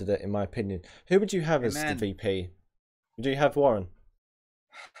best candidate in my opinion. Who would you have as the VP? Would you have Warren?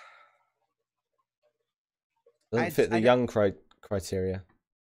 Doesn't fit the young criteria.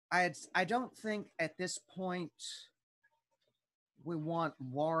 I don't think at this point we want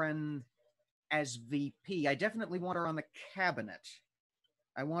Warren as VP. I definitely want her on the cabinet.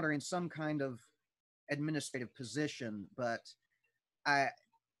 I want her in some kind of administrative position, but I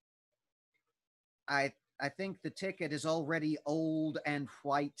think the ticket is already old and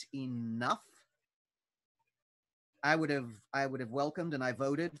white enough. I would have welcomed and I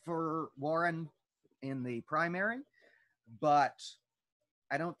voted for Warren in the primary, but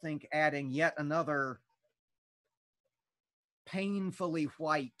I don't think adding yet another painfully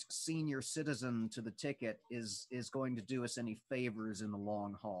white senior citizen to the ticket is going to do us any favors in the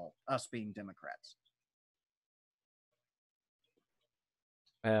long haul, us being Democrats.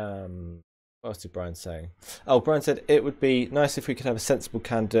 What else did Brian say? Oh, Brian said it would be nice if we could have a sensible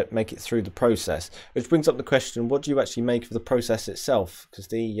candidate make it through the process, which brings up the question: what do you actually make of the process itself? Because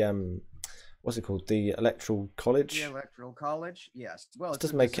the what's it called? The Electoral College. The Electoral College, yes. Well, it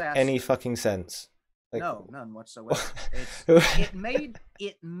doesn't make any fucking sense. Like, no, none whatsoever.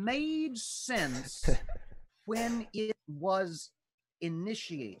 It made sense when it was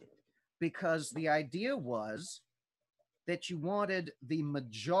initiated, because the idea was that you wanted the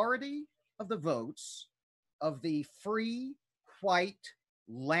majority of the votes of the free, white,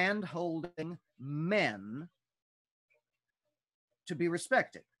 land-holding men to be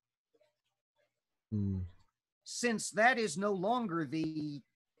respected. Since that is no longer the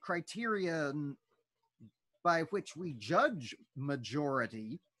criterion by which we judge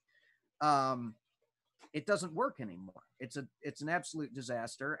majority, it doesn't work anymore. It's an absolute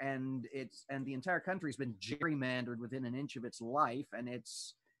disaster, and the entire country's been gerrymandered within an inch of its life, and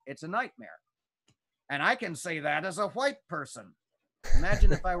it's a nightmare. And I can say that as a white person.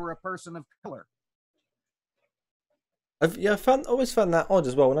 Imagine if I were a person of color. I always found that odd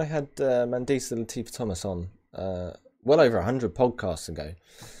as well. When I had Mandisa Latifah Thomas on, well over 100 podcasts ago,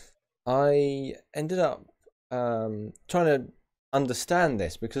 I ended up trying to understand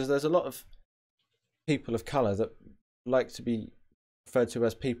this, because there's a lot of people of colour that like to be referred to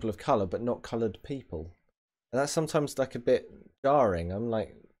as people of colour, but not coloured people. And that's sometimes like a bit jarring. I'm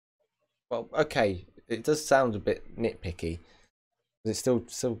like, well, okay, it does sound a bit nitpicky. But it's still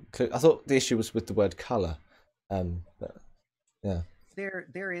I thought the issue was with the word colour. But, yeah.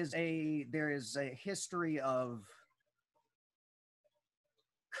 There is a history of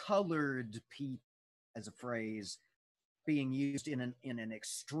colored people as a phrase being used in an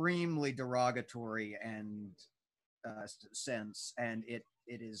extremely derogatory and sense, and it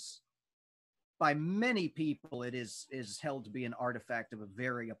is, by many people, it is held to be an artifact of a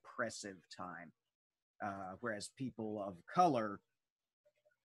very oppressive time, whereas people of color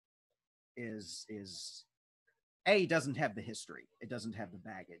doesn't have the history, it doesn't have the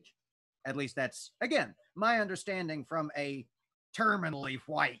baggage. At least that's, again, my understanding from a terminally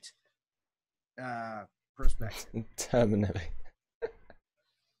white perspective. Terminally.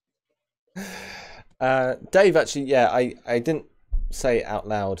 Dave, actually, yeah, I didn't say it out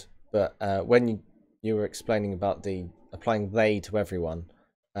loud, but when you were explaining about the applying they to everyone,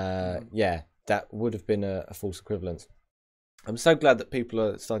 yeah, that would have been a false equivalence. I'm so glad that people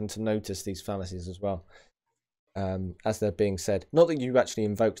are starting to notice these fallacies as well, as they're being said. Not that you actually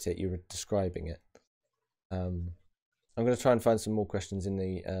invoked it, you were describing it. I'm going to try and find some more questions in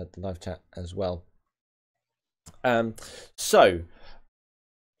the live chat as well. So,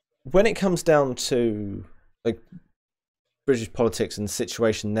 when it comes down to like British politics and the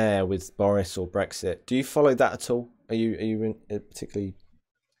situation there with Boris or Brexit, do you follow that at all? Are you particularly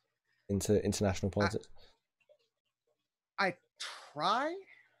into international politics? I try.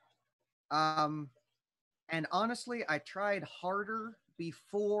 And honestly, I tried harder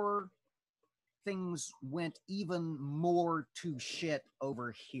before things went even more to shit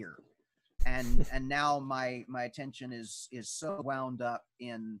over here. And now my attention is so wound up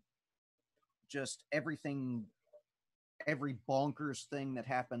in just everything, every bonkers thing that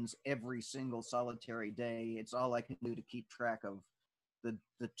happens every single solitary day. It's all I can do to keep track of the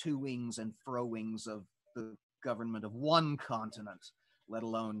to-wings and fro-wings of the government of one continent, let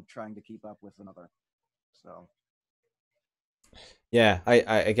alone trying to keep up with another. So yeah,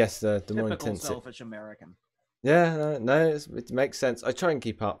 I guess the more typical intense selfish American. Yeah, no, it makes sense. I try and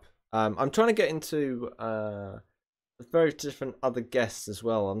keep up. I'm trying to get into very different other guests as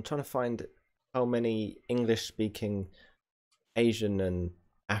well. I'm trying to find how many English-speaking Asian and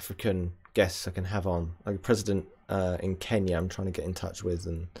African guests I can have on. Like a president in Kenya, I'm trying to get in touch with,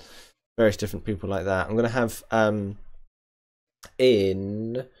 and various different people like that. I'm going to have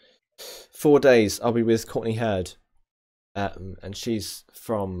in 4 days. I'll be with Courtney Hurd, and she's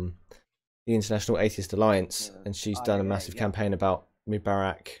from the International Atheist Alliance, and she's done a massive campaign about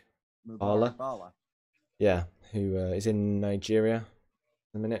Mubarak Bala. Yeah, who is in Nigeria at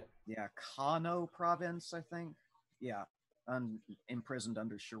the minute. Yeah, Kano province, I think. Yeah, imprisoned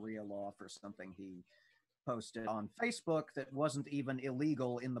under Sharia law for something he posted on Facebook that wasn't even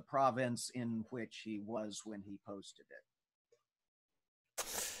illegal in the province in which he was when he posted it.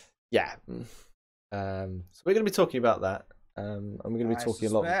 Yeah. So we're going to be talking about that. And we're going to be talking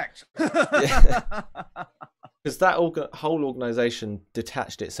a lot. Because that whole organisation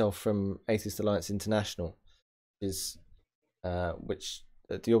detached itself from Atheist Alliance International, is which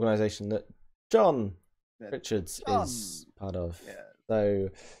the organisation that John Richards is part of. Yeah. So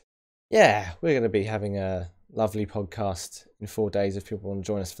yeah, we're going to be having a lovely podcast in 4 days if people want to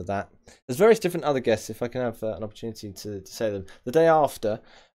join us for that. There's various different other guests if I can have an opportunity to say them. The day after,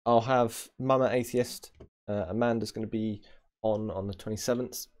 I'll have Mama Atheist. Amanda's going to be on the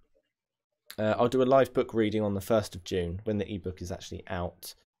 27th. I'll do a live book reading on the 1st of June when the ebook is actually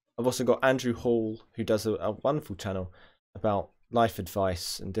out. I've also got Andrew Hall, who does a wonderful channel about life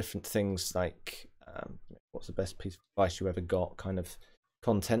advice and different things like what's the best piece of advice you ever got kind of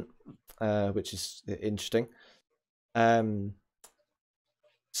content, which is interesting.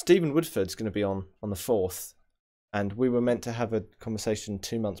 Stephen Woodford's going to be on the 4th, and we were meant to have a conversation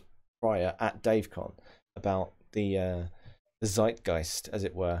 2 months prior at DaveCon about the zeitgeist, as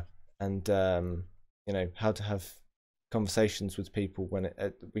it were, and you know, how to have conversations with people when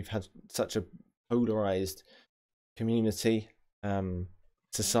we've had such a polarized community,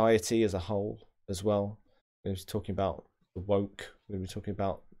 society as a whole as well. We were talking about the woke. We were talking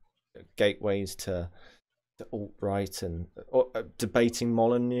about gateways to alt-right and debating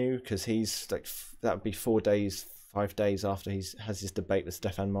Molyneux, because he's like, that would be 5 days after he has his debate with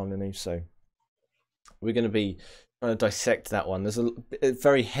Stefan Molyneux. So we're going to be trying to dissect that one. There's a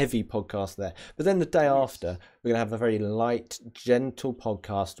very heavy podcast there, but then the day after we're going to have a very light, gentle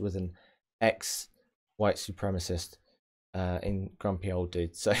podcast with an ex-white supremacist in Grumpy Old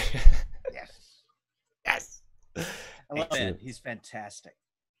Dude. So yes, I love it. He's fantastic.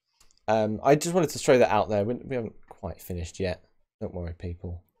 I just wanted to throw that out there. We haven't quite finished yet. Don't worry,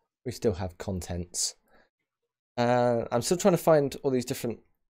 people. We still have contents. I'm still trying to find all these different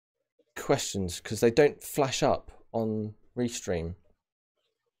questions because they don't flash up on Restream.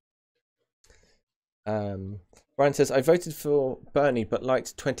 Brian says, I voted for Bernie but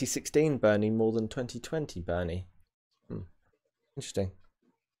liked 2016 Bernie more than 2020 Bernie. Interesting.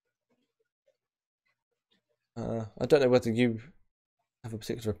 I don't know whether you have a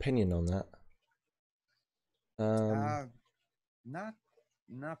particular opinion on that.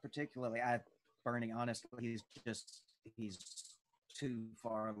 Not particularly. Bernie, honestly, he's too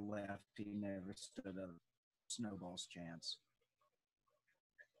far left. He never stood a snowball's chance.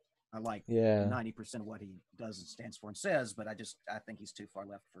 I like 90% of what he does and stands for and says, but I think he's too far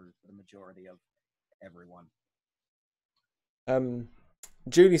left for the majority of everyone.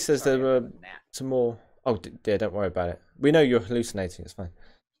 Julie says there were some more. Oh, yeah, don't worry about it. We know you're hallucinating. It's fine.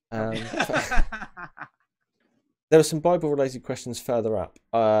 There were some Bible-related questions further up.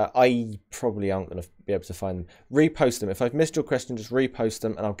 I probably aren't going to be able to find them. Repost them. If I've missed your question, just repost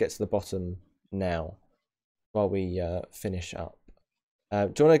them, and I'll get to the bottom now while we finish up.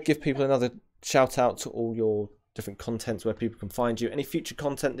 Do you want to give people another shout-out to all your different contents where people can find you? Any future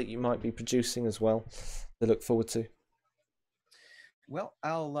content that you might be producing as well to look forward to? Well,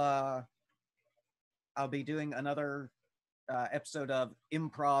 I'll be doing another episode of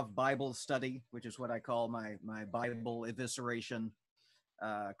Improv Bible Study, which is what I call my Bible evisceration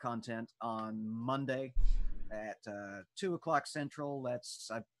content on Monday at 2 o'clock Central. That's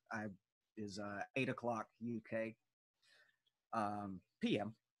I is 8 o'clock UK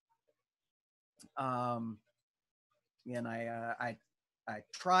PM. And I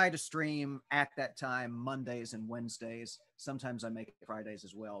try to stream at that time Mondays and Wednesdays. Sometimes I make it Fridays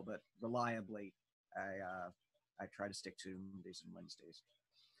as well, but reliably I try to stick to Mondays and Wednesdays.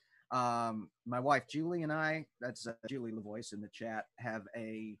 My wife Julie and I, that's Julie LaVoice in the chat, have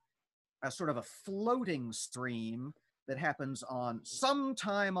a sort of a floating stream that happens on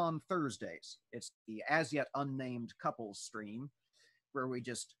sometime on Thursdays. It's the as yet unnamed couples stream, where we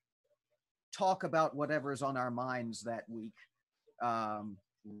just talk about whatever's on our minds that week.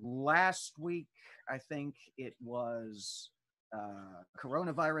 Last week, I think it was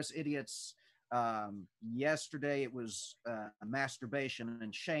coronavirus idiots. Yesterday, it was masturbation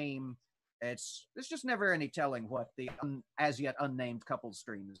and shame. It's just never any telling what the as yet unnamed couple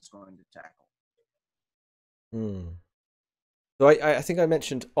stream is going to tackle. So I think I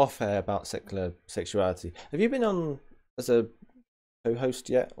mentioned off air about secular sexuality. Have you been on as a co-host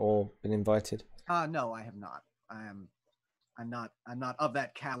yet, or been invited? No, I have not. I'm not of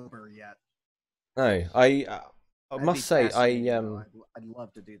that caliber yet. No, I must say I'd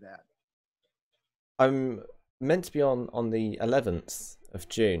love to do that. I'm meant to be on the 11th of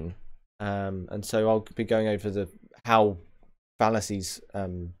June, and so I'll be going over how fallacies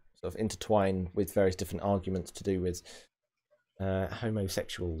sort of intertwine with various different arguments to do with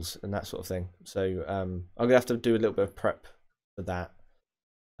homosexuals and that sort of thing. So I'm gonna have to do a little bit of prep for that.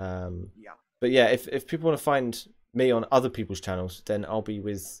 Yeah. But yeah, if people want to find me on other people's channels, then I'll be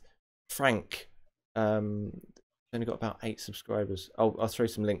with Frank. Only got about 8 subscribers. I'll throw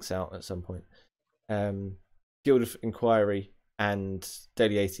some links out at some point. Guild of Inquiry and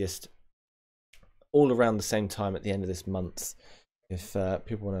Daily Atheist, all around the same time at the end of this month. If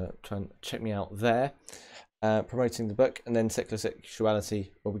people want to try and check me out there, promoting the book, and then secular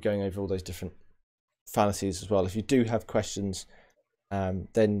sexuality, we'll be going over all those different fallacies as well. If you do have questions,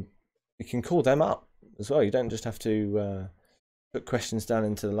 then you can call them up as well. You don't just have to put questions down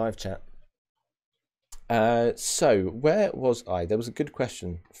into the live chat. So where was I? There was a good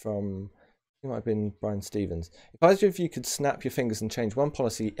question from, it might have been Brian Stevens. If either of you could snap your fingers and change one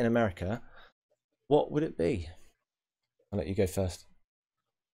policy in America, what would it be? I'll let you go first.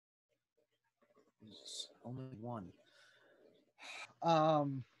 There's only one.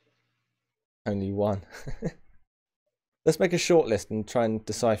 Only one. Let's make a short list and try and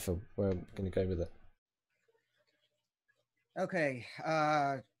decipher where I'm going to go with it. Okay.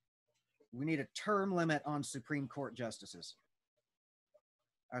 We need a term limit on Supreme Court justices.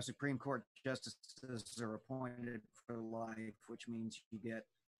 Our Supreme Court justices are appointed for life, which means you get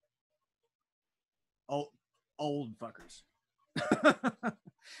old fuckers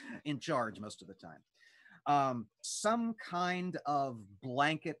in charge most of the time. Some kind of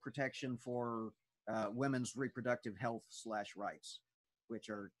blanket protection for women's reproductive health / rights, which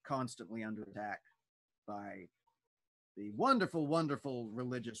are constantly under attack by the wonderful, wonderful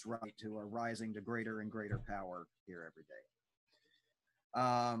religious right who are rising to greater and greater power here every day.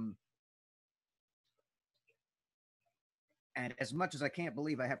 And as much as I can't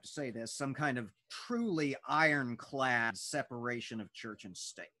believe I have to say this, some kind of truly ironclad separation of church and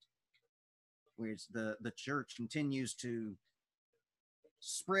state, where the church continues to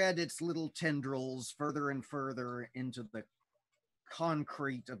spread its little tendrils further and further into the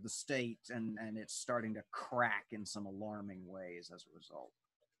concrete of the state, and it's starting to crack in some alarming ways as a result.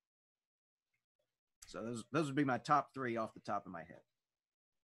 So those would be my top 3 off the top of my head.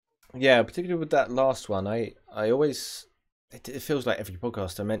 Yeah, particularly with that last one, I always, it feels like every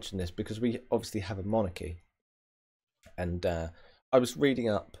podcast I mention this, because we obviously have a monarchy, and I was reading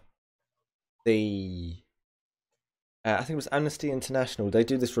up the I think it was Amnesty International. They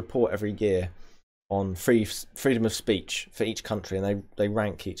do this report every year on freedom of speech for each country, and they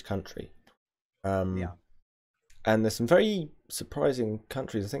rank each country. Yeah. And there's some very surprising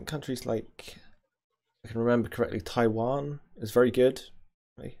countries. I think countries like, if I can remember correctly, Taiwan is very good.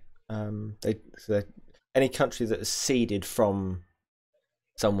 Any country that is seeded from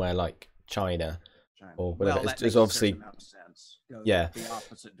somewhere like China or whatever is obviously go the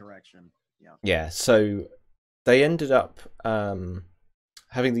opposite direction. Yeah. So they ended up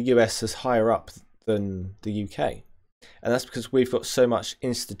having the US as higher up than the UK, and that's because we've got so much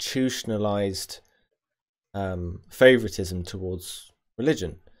institutionalized favoritism towards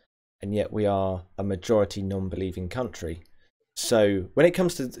religion, and yet we are a majority non-believing country. So when it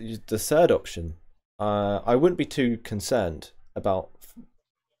comes to the third option, I wouldn't be too concerned about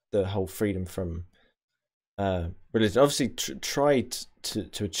the whole freedom from religion. Obviously, tried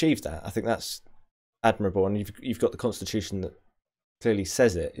to achieve that. I think that's admirable, and you've got the constitution that clearly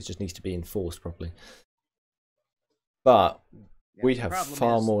says it. It just needs to be enforced properly. But we'd have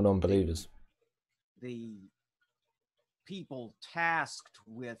far more non-believers. The people tasked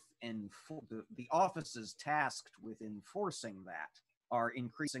with the offices tasked with enforcing that are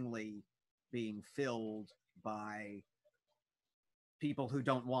increasingly being filled by people who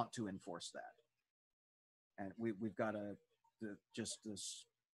don't want to enforce that, and we've got just this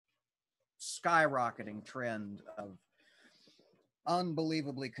skyrocketing trend of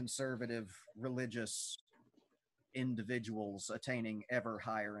unbelievably conservative religious individuals attaining ever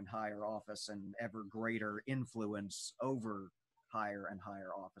higher and higher office and ever greater influence over higher and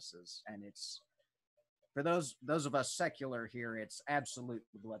higher offices. And it's, for those of us secular here, it's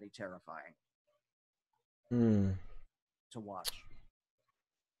absolutely bloody terrifying to watch.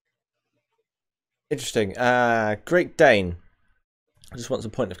 Interesting. Great Dane, I just want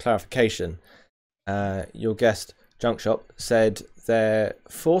some point of clarification. Your guest, Junkshop, said they're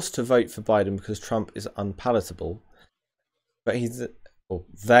forced to vote for Biden because Trump is unpalatable. But they're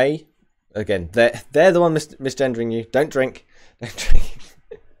the one misgendering you. Don't drink. Don't drink.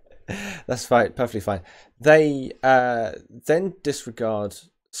 That's fine, perfectly fine. They then disregard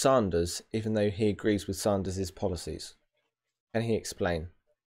Sanders, even though he agrees with Sanders' policies. Can he explain?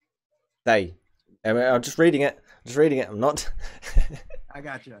 I'm just reading it. I'm not. I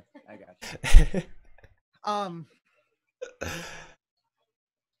got you.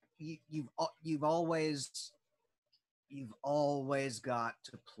 You've always got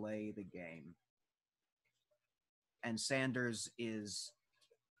to play the game, and Sanders is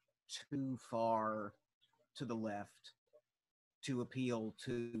too far to the left to appeal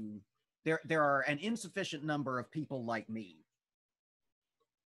to. There are an insufficient number of people like me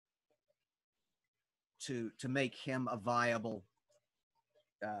to make him a viable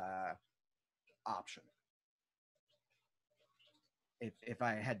option. If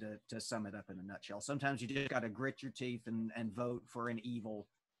I had to sum it up in a nutshell, sometimes you just got to grit your teeth and vote for an evil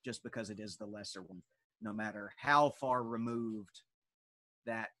just because it is the lesser one, no matter how far removed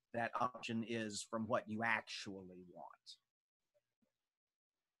that option is from what you actually want.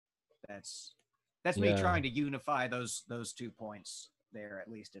 That's me trying to unify those 2 points there,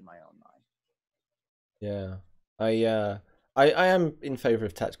 at least in my own mind. Yeah, I am in favour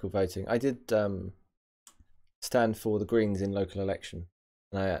of tactical voting. I did stand for the Greens in local election.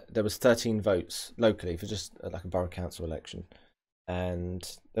 There was 13 votes locally for just like a borough council election, and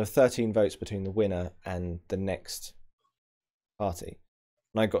there were 13 votes between the winner and the next party,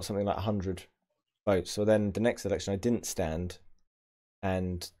 and I got something like 100 votes. So then the next election I didn't stand,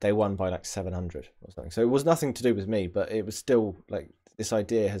 and they won by like 700 or something. So it was nothing to do with me, but it was still like this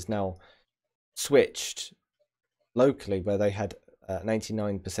idea has now switched locally, where they had an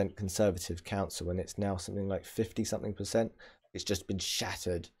 89% conservative council, and it's now something like 50-something%. It's just been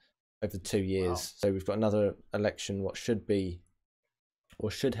shattered over 2 years. Wow. So we've got another election, what should be,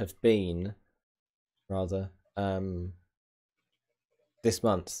 or should have been, rather, this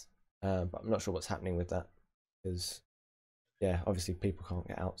month. But I'm not sure what's happening with that, because, yeah, obviously people can't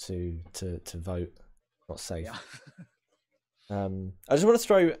get out to vote. Not safe. Yeah. I just want to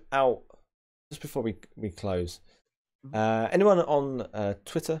throw out, just before we close, anyone on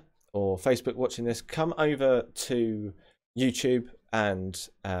Twitter or Facebook watching this, come over to YouTube and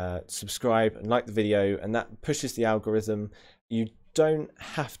subscribe and like the video, and that pushes the algorithm. You don't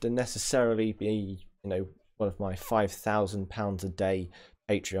have to necessarily be, one of my £5,000 a day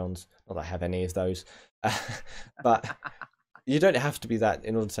Patreons. Not that I have any of those, but you don't have to be that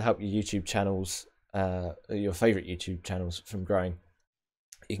in order to help your YouTube channels, your favorite YouTube channels, from growing.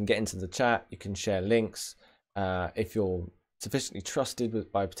 You can get into the chat. You can share links. If you're sufficiently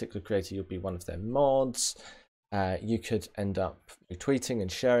trusted by a particular creator, you'll be one of their mods. You could end up retweeting and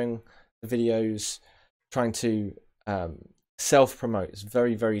sharing the videos. Trying to self-promote is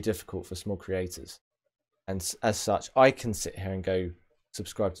very, very difficult for small creators. And as such, I can sit here and go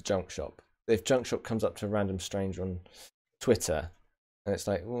subscribe to Junkshop. If Junkshop comes up to a random stranger on Twitter, and it's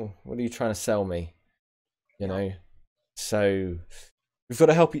like, oh, what are you trying to sell me? So we've got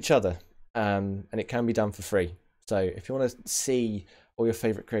to help each other. And it can be done for free. So if you want to see all your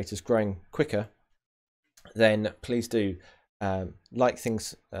favorite creators growing quicker, then please do like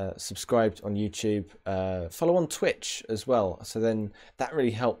things, subscribe on YouTube, follow on Twitch as well. So then that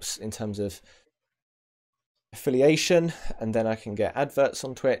really helps in terms of affiliation, and then I can get adverts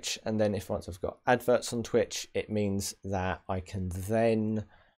on Twitch. And then once I've got adverts on Twitch, it means that I can then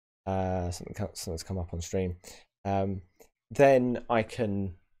something's come up on stream. Then I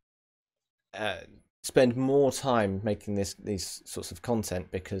can spend more time making these sorts of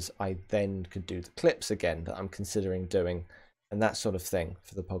content, because I then could do the clips again that I'm considering doing and that sort of thing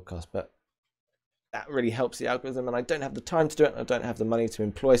for the podcast. But that really helps the algorithm, and I don't have the time to do it, and I don't have the money to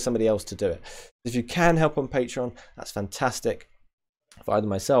employ somebody else to do it. If you can help on Patreon, that's fantastic for either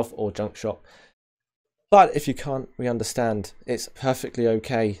myself or Junkshop. But if you can't, we understand. It's perfectly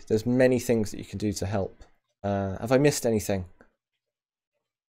okay. There's many things that you can do to help. Have I missed anything?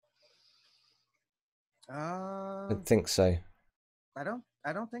 I think so. I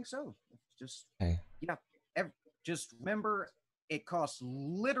don't think so. Just okay. Yeah. Just remember, it costs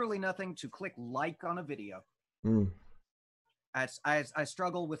literally nothing to click like on a video. I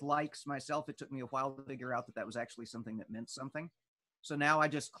struggle with likes myself. It took me a while to figure out that was actually something that meant something. So now I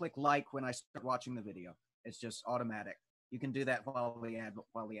just click like when I start watching the video. It's just automatic. You can do that while the ad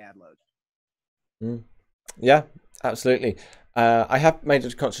loads. Yeah, absolutely. I have made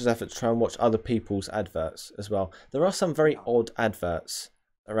a conscious effort to try and watch other people's adverts as well. There are some very odd adverts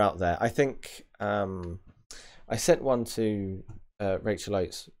that are out there. I think I sent one to Rachel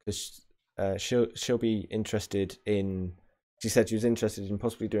Oates, because she'll be interested in. She said she was interested in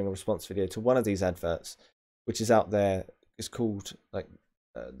possibly doing a response video to one of these adverts, which is out there. It's called like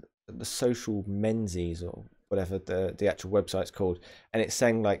the Social Menzies, or whatever the actual website's called, and it's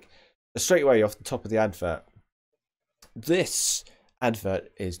saying like straight away off the top of the advert, this advert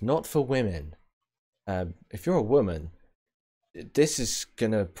is not for women. If you're a woman, this is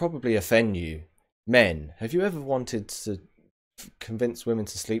gonna probably offend you. Men, have you ever wanted to convince women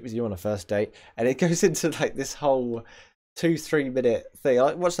to sleep with you on a first date? And it goes into like this whole 2-3 minute thing.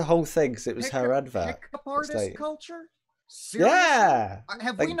 I watched the whole thing because it was her advert. Pickup artist like, culture? Seriously? Yeah.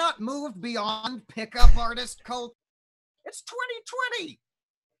 Have we not moved beyond pickup artist culture? It's 2020.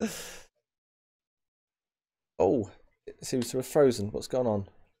 Oh, it seems to have frozen. What's going on?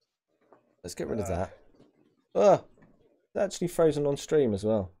 Let's get rid of that. Oh, it's actually frozen on stream as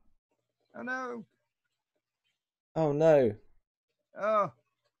well. Oh no. Oh no. Oh,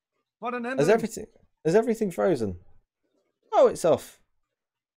 what an ending. Is everything frozen? Oh, it's off.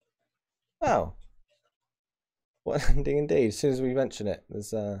 Wow. What an ending indeed. As soon as we mention it,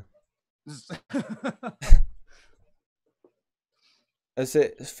 there's Is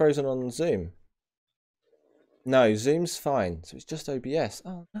it frozen on Zoom? No, Zoom's fine. So it's just OBS.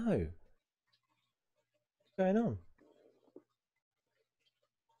 Oh no. What's going on?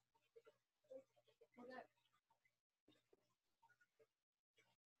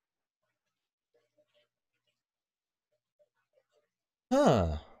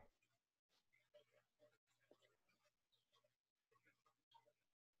 Huh.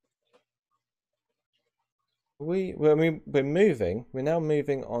 We're moving. We're now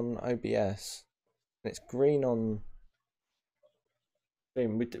moving on OBS. And it's green on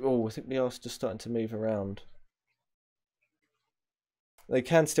Zoom. I think we are just starting to move around. They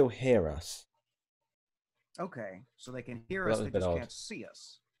can still hear us. Okay, so they can hear us, they just can't see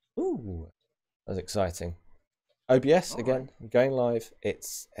us. Ooh, that's exciting. OBS again, going live.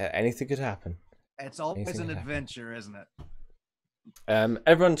 It's anything could happen. It's always an adventure, isn't it?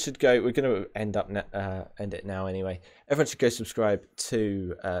 Everyone should go. We're going to end it now anyway. Everyone should go subscribe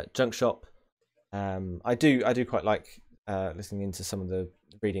to Junkshop. I do quite like listening into some of the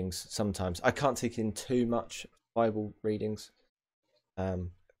readings sometimes. I can't take in too much Bible readings.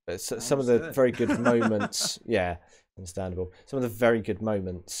 But some of the very good moments, yeah, understandable. Some of the very good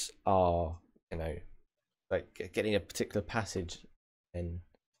moments are, like getting a particular passage and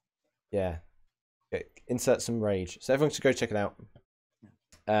yeah, insert some rage. So everyone should go check it out.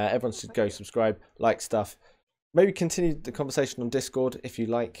 Everyone should go subscribe, like stuff. Maybe continue the conversation on Discord if you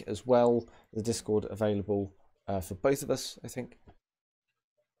like as well. The Discord available for both of us, I think.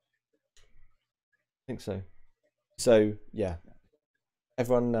 I think so. So yeah,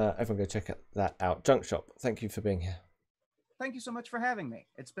 everyone go check that out. Junkshop, thank you for being here. Thank you so much for having me.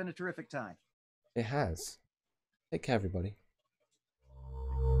 It's been a terrific time. It has. Take care, everybody.